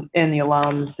and the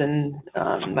alums and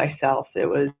myself. It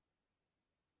was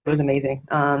amazing.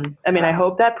 I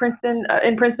hope that Princeton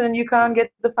and UConn get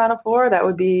to the Final Four. That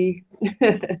would be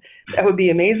that would be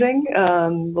amazing.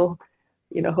 We'll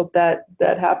hope that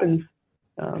happens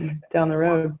down the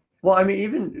road. Well, I mean,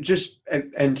 even just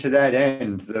and to that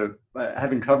end,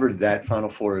 having covered that Final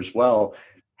Four as well,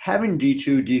 having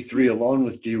D2, D3 along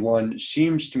with D1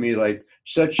 seems to me like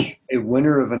such a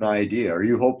winner of an idea. Are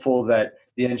you hopeful that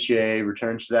the NCAA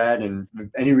returns to that, and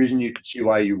any reason you could see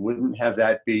why you wouldn't have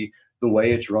that be the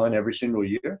way it's run every single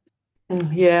year?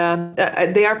 Yeah,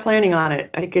 they are planning on it.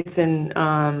 I think it's in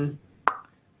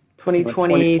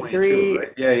 2023.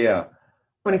 Right? Yeah.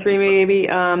 23 maybe.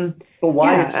 But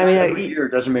why it's not every year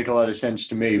doesn't make a lot of sense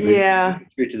to me. Yeah. You can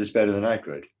speak to this better than I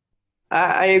could.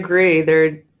 I agree.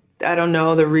 I don't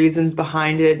know the reasons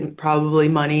behind it. Probably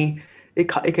money. It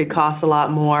could cost a lot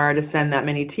more to send that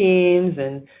many teams,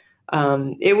 and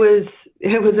it was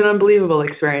an unbelievable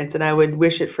experience. And I would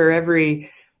wish it for every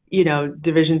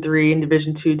Division III and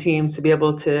Division II teams to be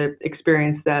able to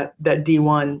experience that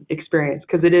D1 experience,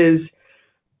 because it is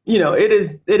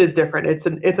different.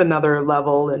 It's another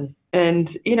level, and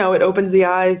it opens the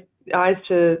eyes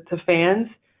to fans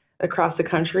across the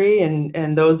country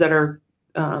and those that are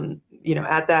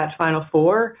at that Final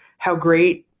Four, how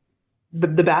great the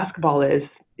basketball is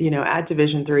at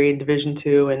Division III and Division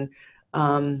II, and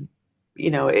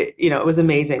it was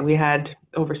amazing. We had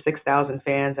over 6,000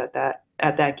 fans at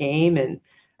that game, and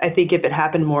I think if it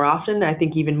happened more often, I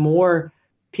think even more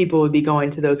people would be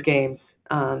going to those games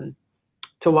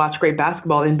to watch great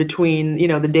basketball in between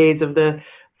the days of the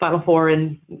Final Four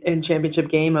and championship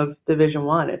game of Division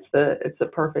I. It's the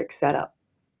perfect setup.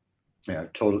 Yeah,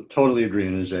 totally agree.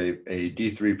 And as a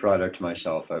D3 product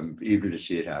myself, I'm eager to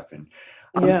see it happen.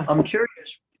 I'm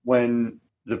curious, when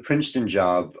the Princeton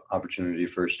job opportunity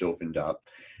first opened up,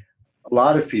 a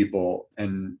lot of people,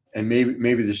 and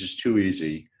maybe this is too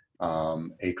easy,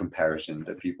 a comparison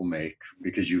that people make,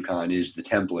 because UConn is the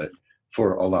template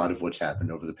for a lot of what's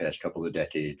happened over the past couple of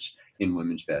decades in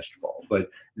women's basketball. But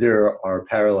there are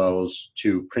parallels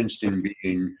to Princeton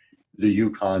being the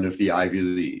UConn of the Ivy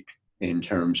League in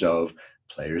terms of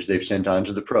players they've sent on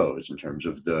to the pros, in terms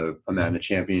of the amount of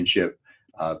championship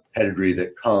pedigree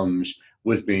that comes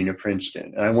with being a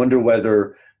Princeton. And I wonder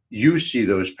whether you see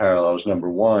those parallels, number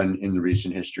one, in the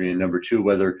recent history, and number two,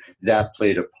 whether that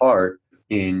played a part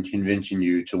in convincing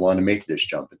you to want to make this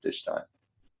jump at this time.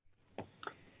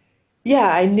 Yeah,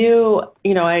 I knew,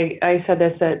 I said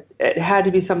this, that it had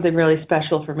to be something really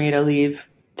special for me to leave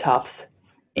Tufts.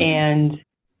 And,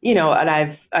 and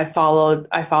I follow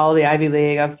the Ivy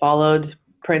League, I've followed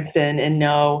Princeton, and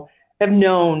have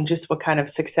known just what kind of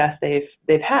success they've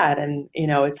had. And,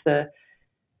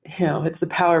 it's the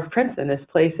power of Princeton. This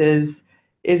place is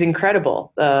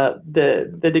incredible.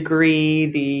 The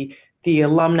degree, the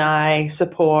alumni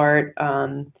support,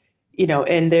 and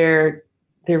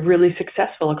they're really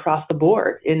successful across the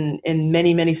board in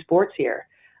many, many sports here,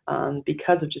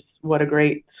 because of just what a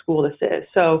great school this is.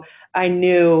 So I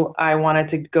knew I wanted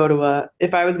to go to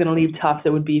if I was going to leave Tufts, it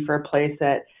would be for a place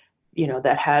that,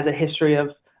 that has a history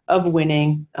of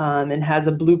winning, and has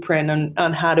a blueprint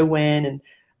on how to win.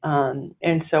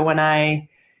 And so when I,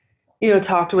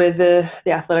 talked with the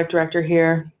athletic director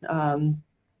here, and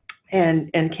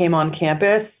came on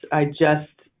campus, I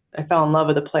fell in love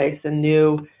with the place and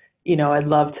knew, I'd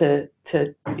love to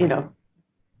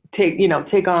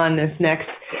take on this next,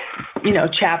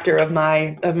 chapter of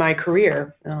my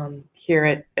career,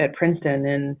 here at Princeton.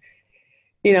 And,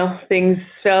 things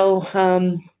fell,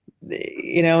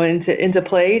 into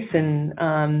place, and,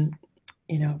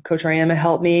 Coach Ariema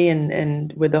helped me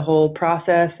and with the whole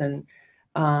process, and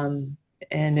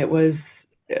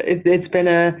it's been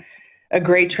a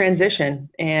great transition.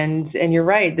 And you're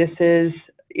right, this is,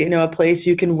 a place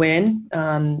you can win.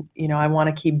 I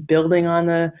want to keep building on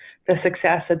the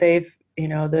success that they've,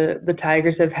 the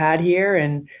Tigers have had here,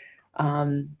 and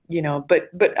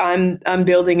but I'm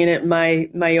building in it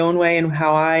my own way and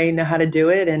how I know how to do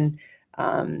it. And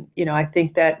I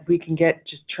think that we can get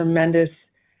just tremendous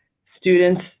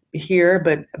students here,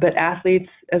 but athletes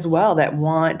as well that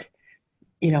want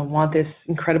want this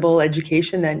incredible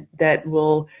education that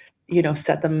will,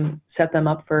 set them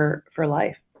up for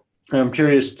life. I'm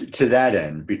curious to that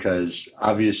end, because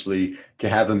obviously to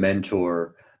have a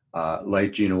mentor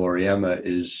like Gino Auriemma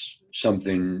is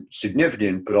something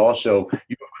significant, but also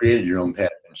you have created your own path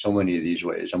in so many of these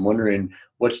ways. I'm wondering,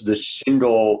 what's the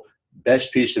single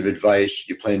best piece of advice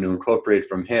you plan to incorporate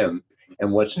from him,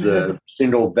 and what's the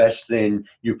single best thing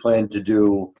you plan to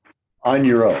do on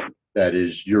your own that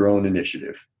is your own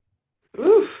initiative?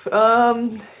 Oof.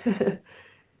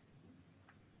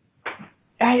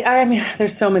 I mean,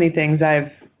 there's so many things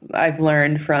I've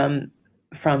learned from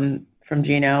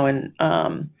Gino, and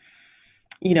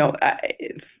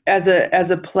as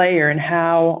a player, and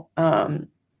how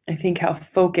I think how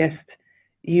focused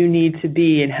you need to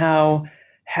be, and how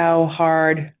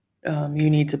hard you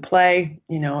need to play.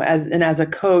 As a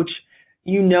coach,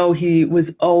 he was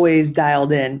always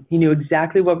dialed in. He knew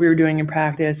exactly what we were doing in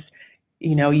practice.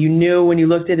 You knew when you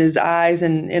looked at his eyes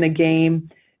in a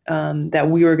game that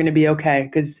we were going to be okay,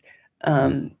 because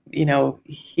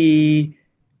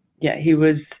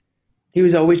he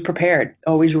was always prepared,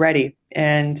 always ready.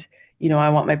 And I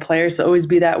want my players to always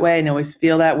be that way and always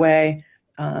feel that way.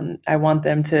 I want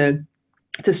them to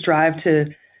strive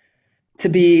to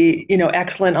be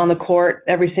excellent on the court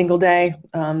every single day.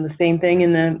 The same thing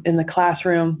in the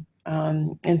classroom,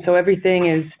 and so everything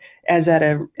is at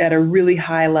a really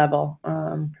high level.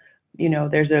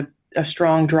 There's a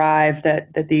strong drive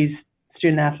that these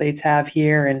student athletes have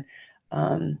here, and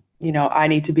I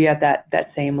need to be at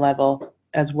that same level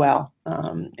as well.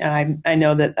 And I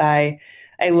know that I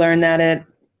learned that at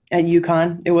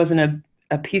UConn. It wasn't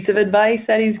a piece of advice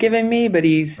that he's given me, but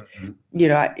he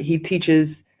teaches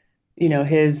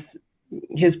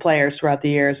his players throughout the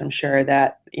years. I'm sure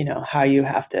that how you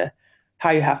have to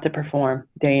perform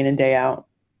day in and day out.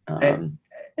 And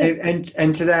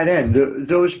to that end,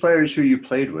 those players who you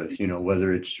played with,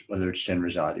 whether it's Jen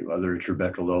Rosati, whether it's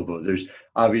Rebecca Lobo, there's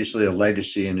obviously a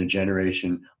legacy and a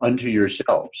generation unto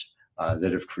yourselves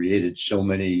that have created so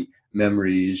many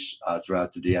memories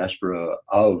throughout the diaspora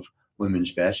of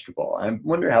women's basketball. I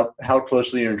wonder how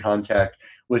closely you're in contact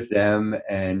with them,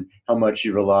 and how much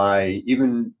you rely,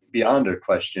 even beyond a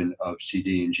question of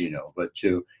CD and Gino, but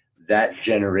to that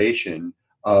generation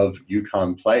of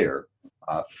UConn player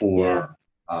for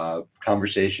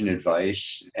conversation,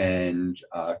 advice, and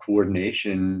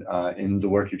coordination in the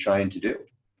work you're trying to do.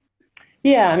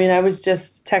 Yeah, I mean, I was just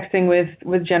texting with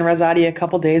Jen Rosati a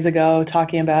couple days ago,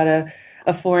 talking about a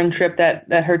foreign trip that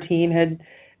her team had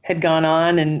gone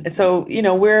on, and so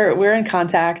we're in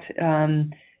contact.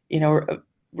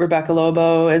 Rebecca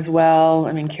Lobo as well.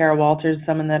 I mean, Kara Walters,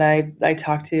 someone that I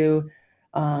talk to.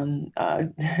 One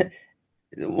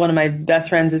of my best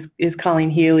friends is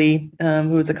Colleen Healy,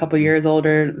 who's a couple years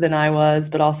older than I was,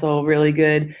 but also a really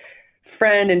good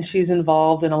friend, and she's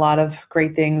involved in a lot of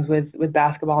great things with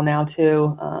basketball now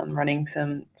too, running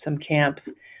some camps.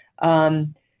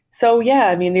 So yeah,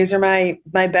 I mean, these are my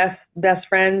best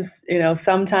friends.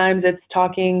 Sometimes it's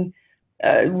talking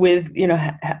with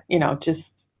just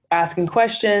asking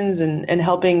questions and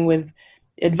helping with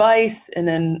advice, and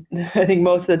then I think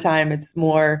most of the time it's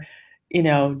more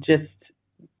just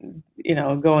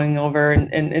going over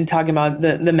and talking about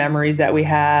the memories that we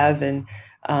have, and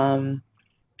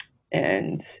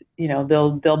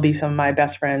they'll be some of my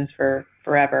best friends for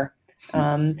forever.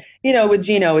 With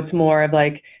Gino, it's more of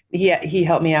like he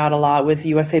helped me out a lot with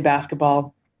USA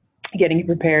basketball, getting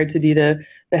prepared to be the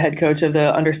head coach of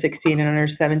the under 16 and under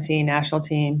 17 national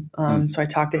team. So I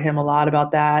talked to him a lot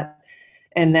about that.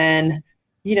 And then,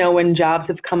 when jobs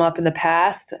have come up in the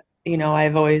past,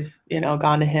 I've always,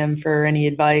 gone to him for any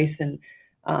advice. And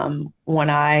when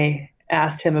I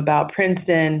asked him about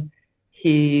Princeton,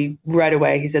 he right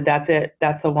away, he said, "That's it.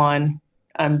 That's the one.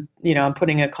 I'm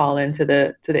putting a call into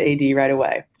the AD right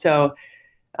away." So,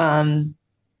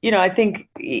 I think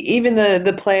even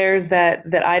the players that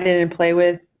I didn't play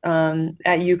with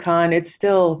at UConn, it's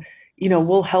still,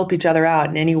 we'll help each other out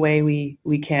in any way we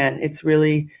can. It's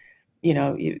really,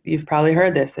 you've probably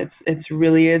heard this. It's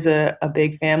really is a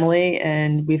big family,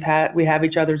 and we have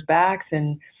each other's backs,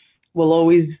 and we'll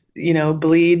always,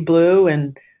 bleed blue,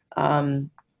 and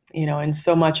and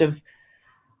so much of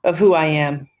who I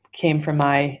am came from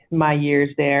my years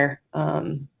there.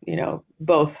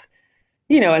 Both,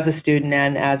 as a student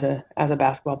and as a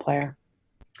basketball player.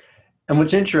 And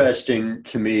what's interesting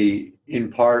to me,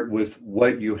 in part with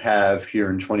what you have here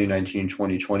in 2019,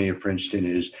 2020 at Princeton,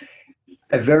 is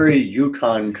a very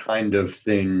UConn kind of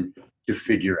thing to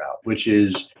figure out, which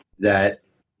is that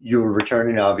you're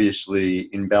returning, obviously,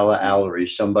 in Bella Allery,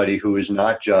 somebody who is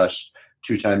not just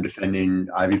two-time defending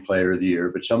Ivy Player of the Year,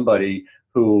 but somebody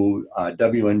who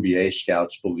WNBA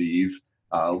scouts believe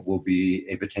will be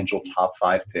a potential top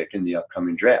 5 pick in the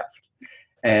upcoming draft.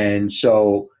 And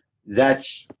so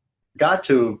that's got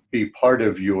to be part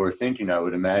of your thinking, I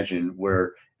would imagine,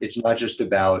 where it's not just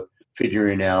about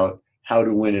figuring out how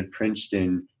to win at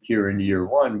Princeton here in year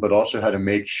one, but also how to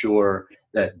make sure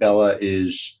that Bella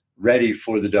is ready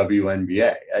for the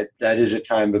WNBA. That is a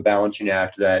time of balancing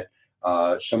act that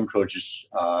some coaches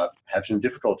have some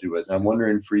difficulty with. And I'm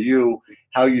wondering for you,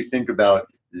 how you think about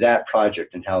that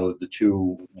project and how the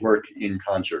two work in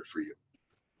concert for you.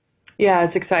 Yeah,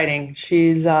 it's exciting.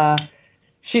 She's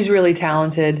really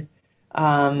talented.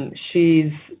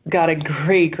 She's got a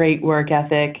great work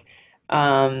ethic,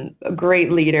 a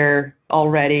great leader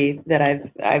already that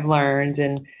I've learned,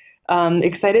 and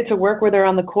excited to work with her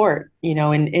on the court. You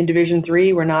know, in Division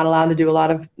III, we're not allowed to do a lot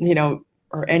of,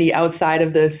 or any outside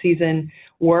of the season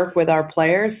work with our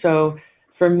players. So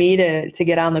for me to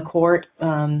get on the court,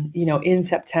 in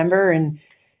September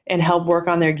and help work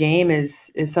on their game is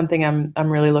something I'm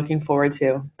really looking forward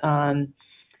to. And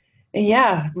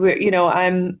yeah,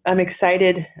 I'm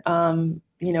excited,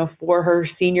 for her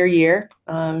senior year.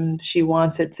 She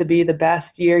wants it to be the best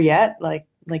year yet, like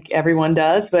everyone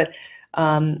does. But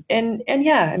and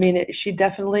yeah, I mean, she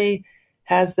definitely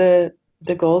has the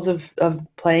goals of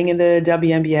playing in the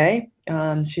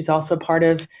WNBA. She's also part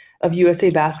of USA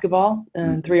Basketball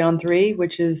 3-on-3,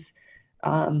 which is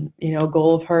a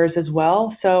goal of hers as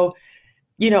well. So,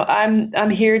 I'm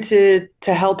here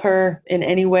to help her in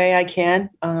any way I can.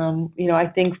 I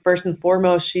think first and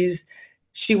foremost,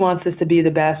 she wants this to be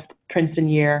the best Princeton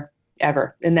year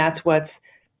ever, and that's what's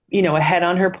ahead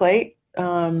on her plate.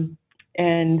 And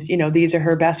these are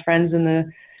her best friends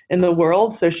in the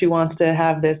world, so she wants to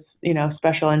have this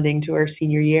special ending to her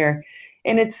senior year.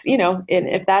 And it's and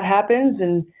if that happens,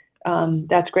 and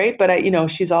that's great. But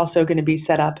she's also going to be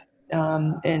set up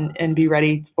and be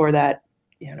ready for that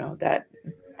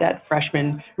that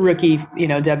freshman rookie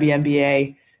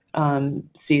WNBA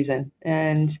season.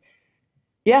 And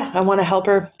yeah, I want to help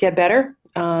her get better,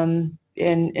 and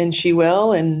she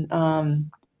will, and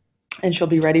she'll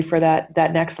be ready for that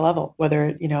next level,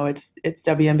 whether it's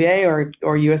WNBA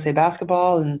or USA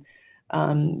Basketball,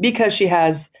 and because she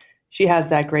has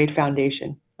that great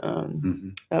foundation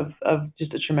of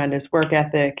just a tremendous work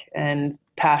ethic and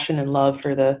passion and love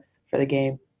for the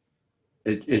game.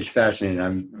 It's fascinating.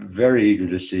 I'm very eager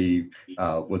to see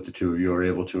what the two of you are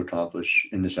able to accomplish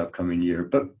in this upcoming year.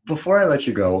 But before I let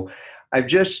you go,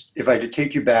 if I could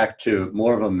take you back to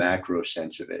more of a macro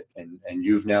sense of it, and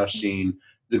you've now seen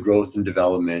the growth and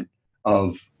development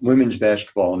of women's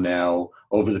basketball now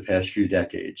over the past few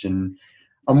decades. And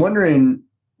I'm wondering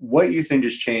what you think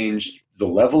has changed the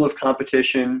level of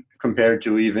competition compared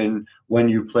to even when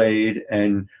you played,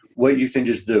 and what you think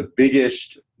is the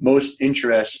biggest, most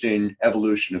interesting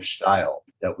evolution of style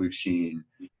that we've seen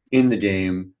in the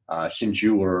game since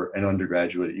you were an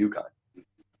undergraduate at UConn.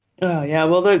 Oh yeah,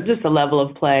 well, just the level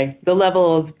of play, the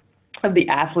level of the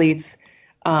athletes.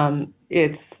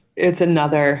 It's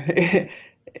another,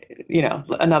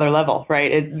 another level,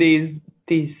 right?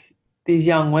 These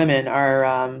young women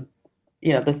are,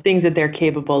 the things that they're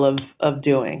capable of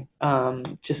doing.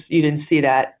 Just you didn't see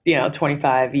that,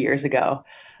 25 years ago.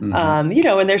 Mm-hmm.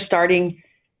 And they're starting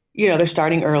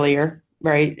earlier,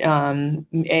 right?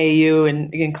 AAU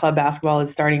and club basketball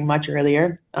is starting much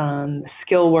earlier.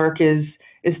 Skill work is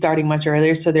starting much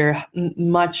earlier, so they're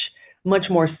much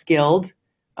more skilled.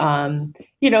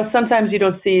 Sometimes you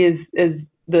don't see as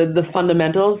the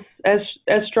fundamentals as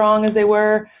strong as they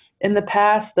were in the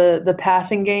past, the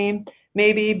passing game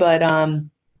maybe, but I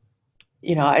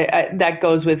that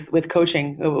goes with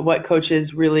coaching. What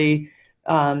coaches really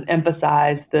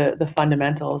emphasize the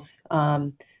fundamentals,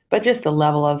 but just the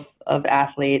level of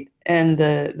athlete and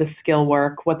the skill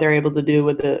work, what they're able to do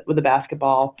with the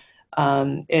basketball,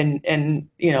 and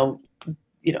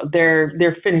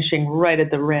they're finishing right at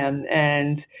the rim,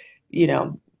 and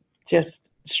just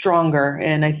stronger.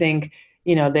 And I think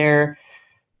they're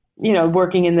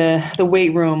working in the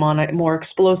weight room on a more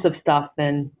explosive stuff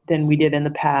than we did in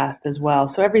the past as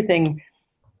well. So everything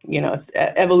it's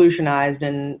evolutionized,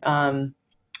 and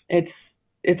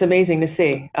it's amazing to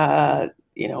see.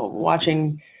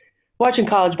 Watching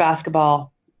college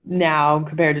basketball now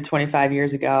compared to 25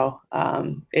 years ago,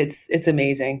 it's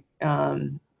amazing.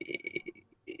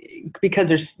 Because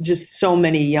there's just so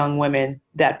many young women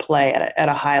that play at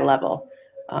a high level.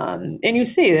 And you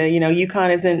see that,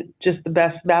 UConn isn't just the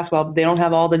best basketball. They don't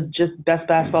have all the just best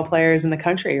basketball players in the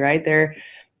country, right?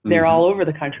 They're all over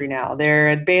the country now. They're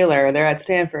at Baylor, they're at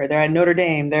Stanford, they're at Notre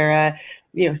Dame, they're at,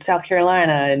 South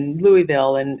Carolina and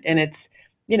Louisville, and it's,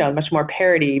 much more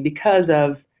parity because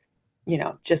of,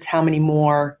 just how many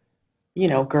more,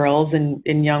 girls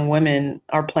and young women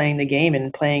are playing the game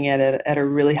and playing at a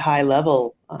really high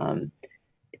level. And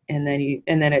then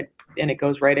it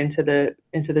goes right into the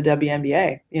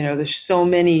WNBA. There's so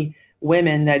many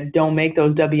women that don't make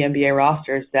those WNBA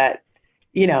rosters that,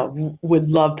 would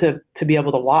love to be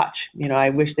able to watch. I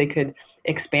wish they could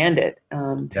expand it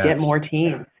to get more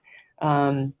teams.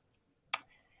 More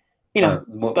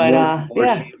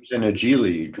yeah. teams in a G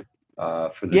League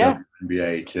for the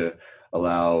WNBA to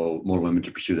allow more women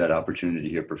to pursue that opportunity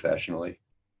here professionally.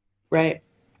 Right.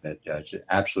 That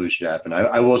absolutely should happen.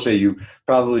 I will say you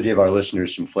probably gave our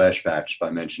listeners some flashbacks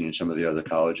by mentioning some of the other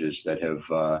colleges that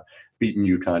have beaten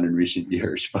UConn in recent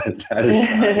years, but that is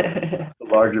the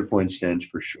larger point stands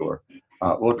for sure.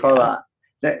 Well, Carla,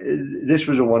 this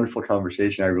was a wonderful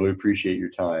conversation. I really appreciate your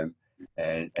time,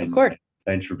 and of course.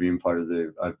 Thanks for being part of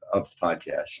the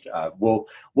podcast. We'll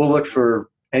look for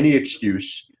any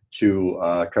excuse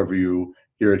to cover you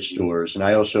here at Stores. And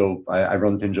I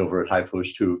run things over at High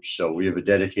Post Hoops. So we have a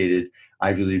dedicated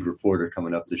Ivy League reporter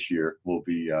coming up this year. We'll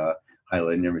be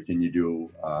highlighting everything you do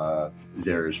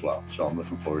there as well. So I'm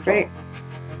looking forward to it.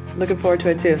 Great. Looking forward to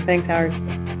it too. Thanks, Howard.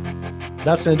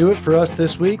 That's going to do it for us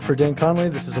this week. For Dan Conley,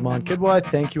 this is Amon Kidwai.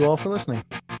 Thank you all for listening.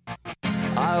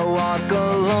 I walk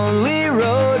a lonely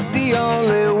road, the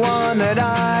only one that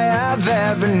I have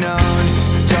ever known.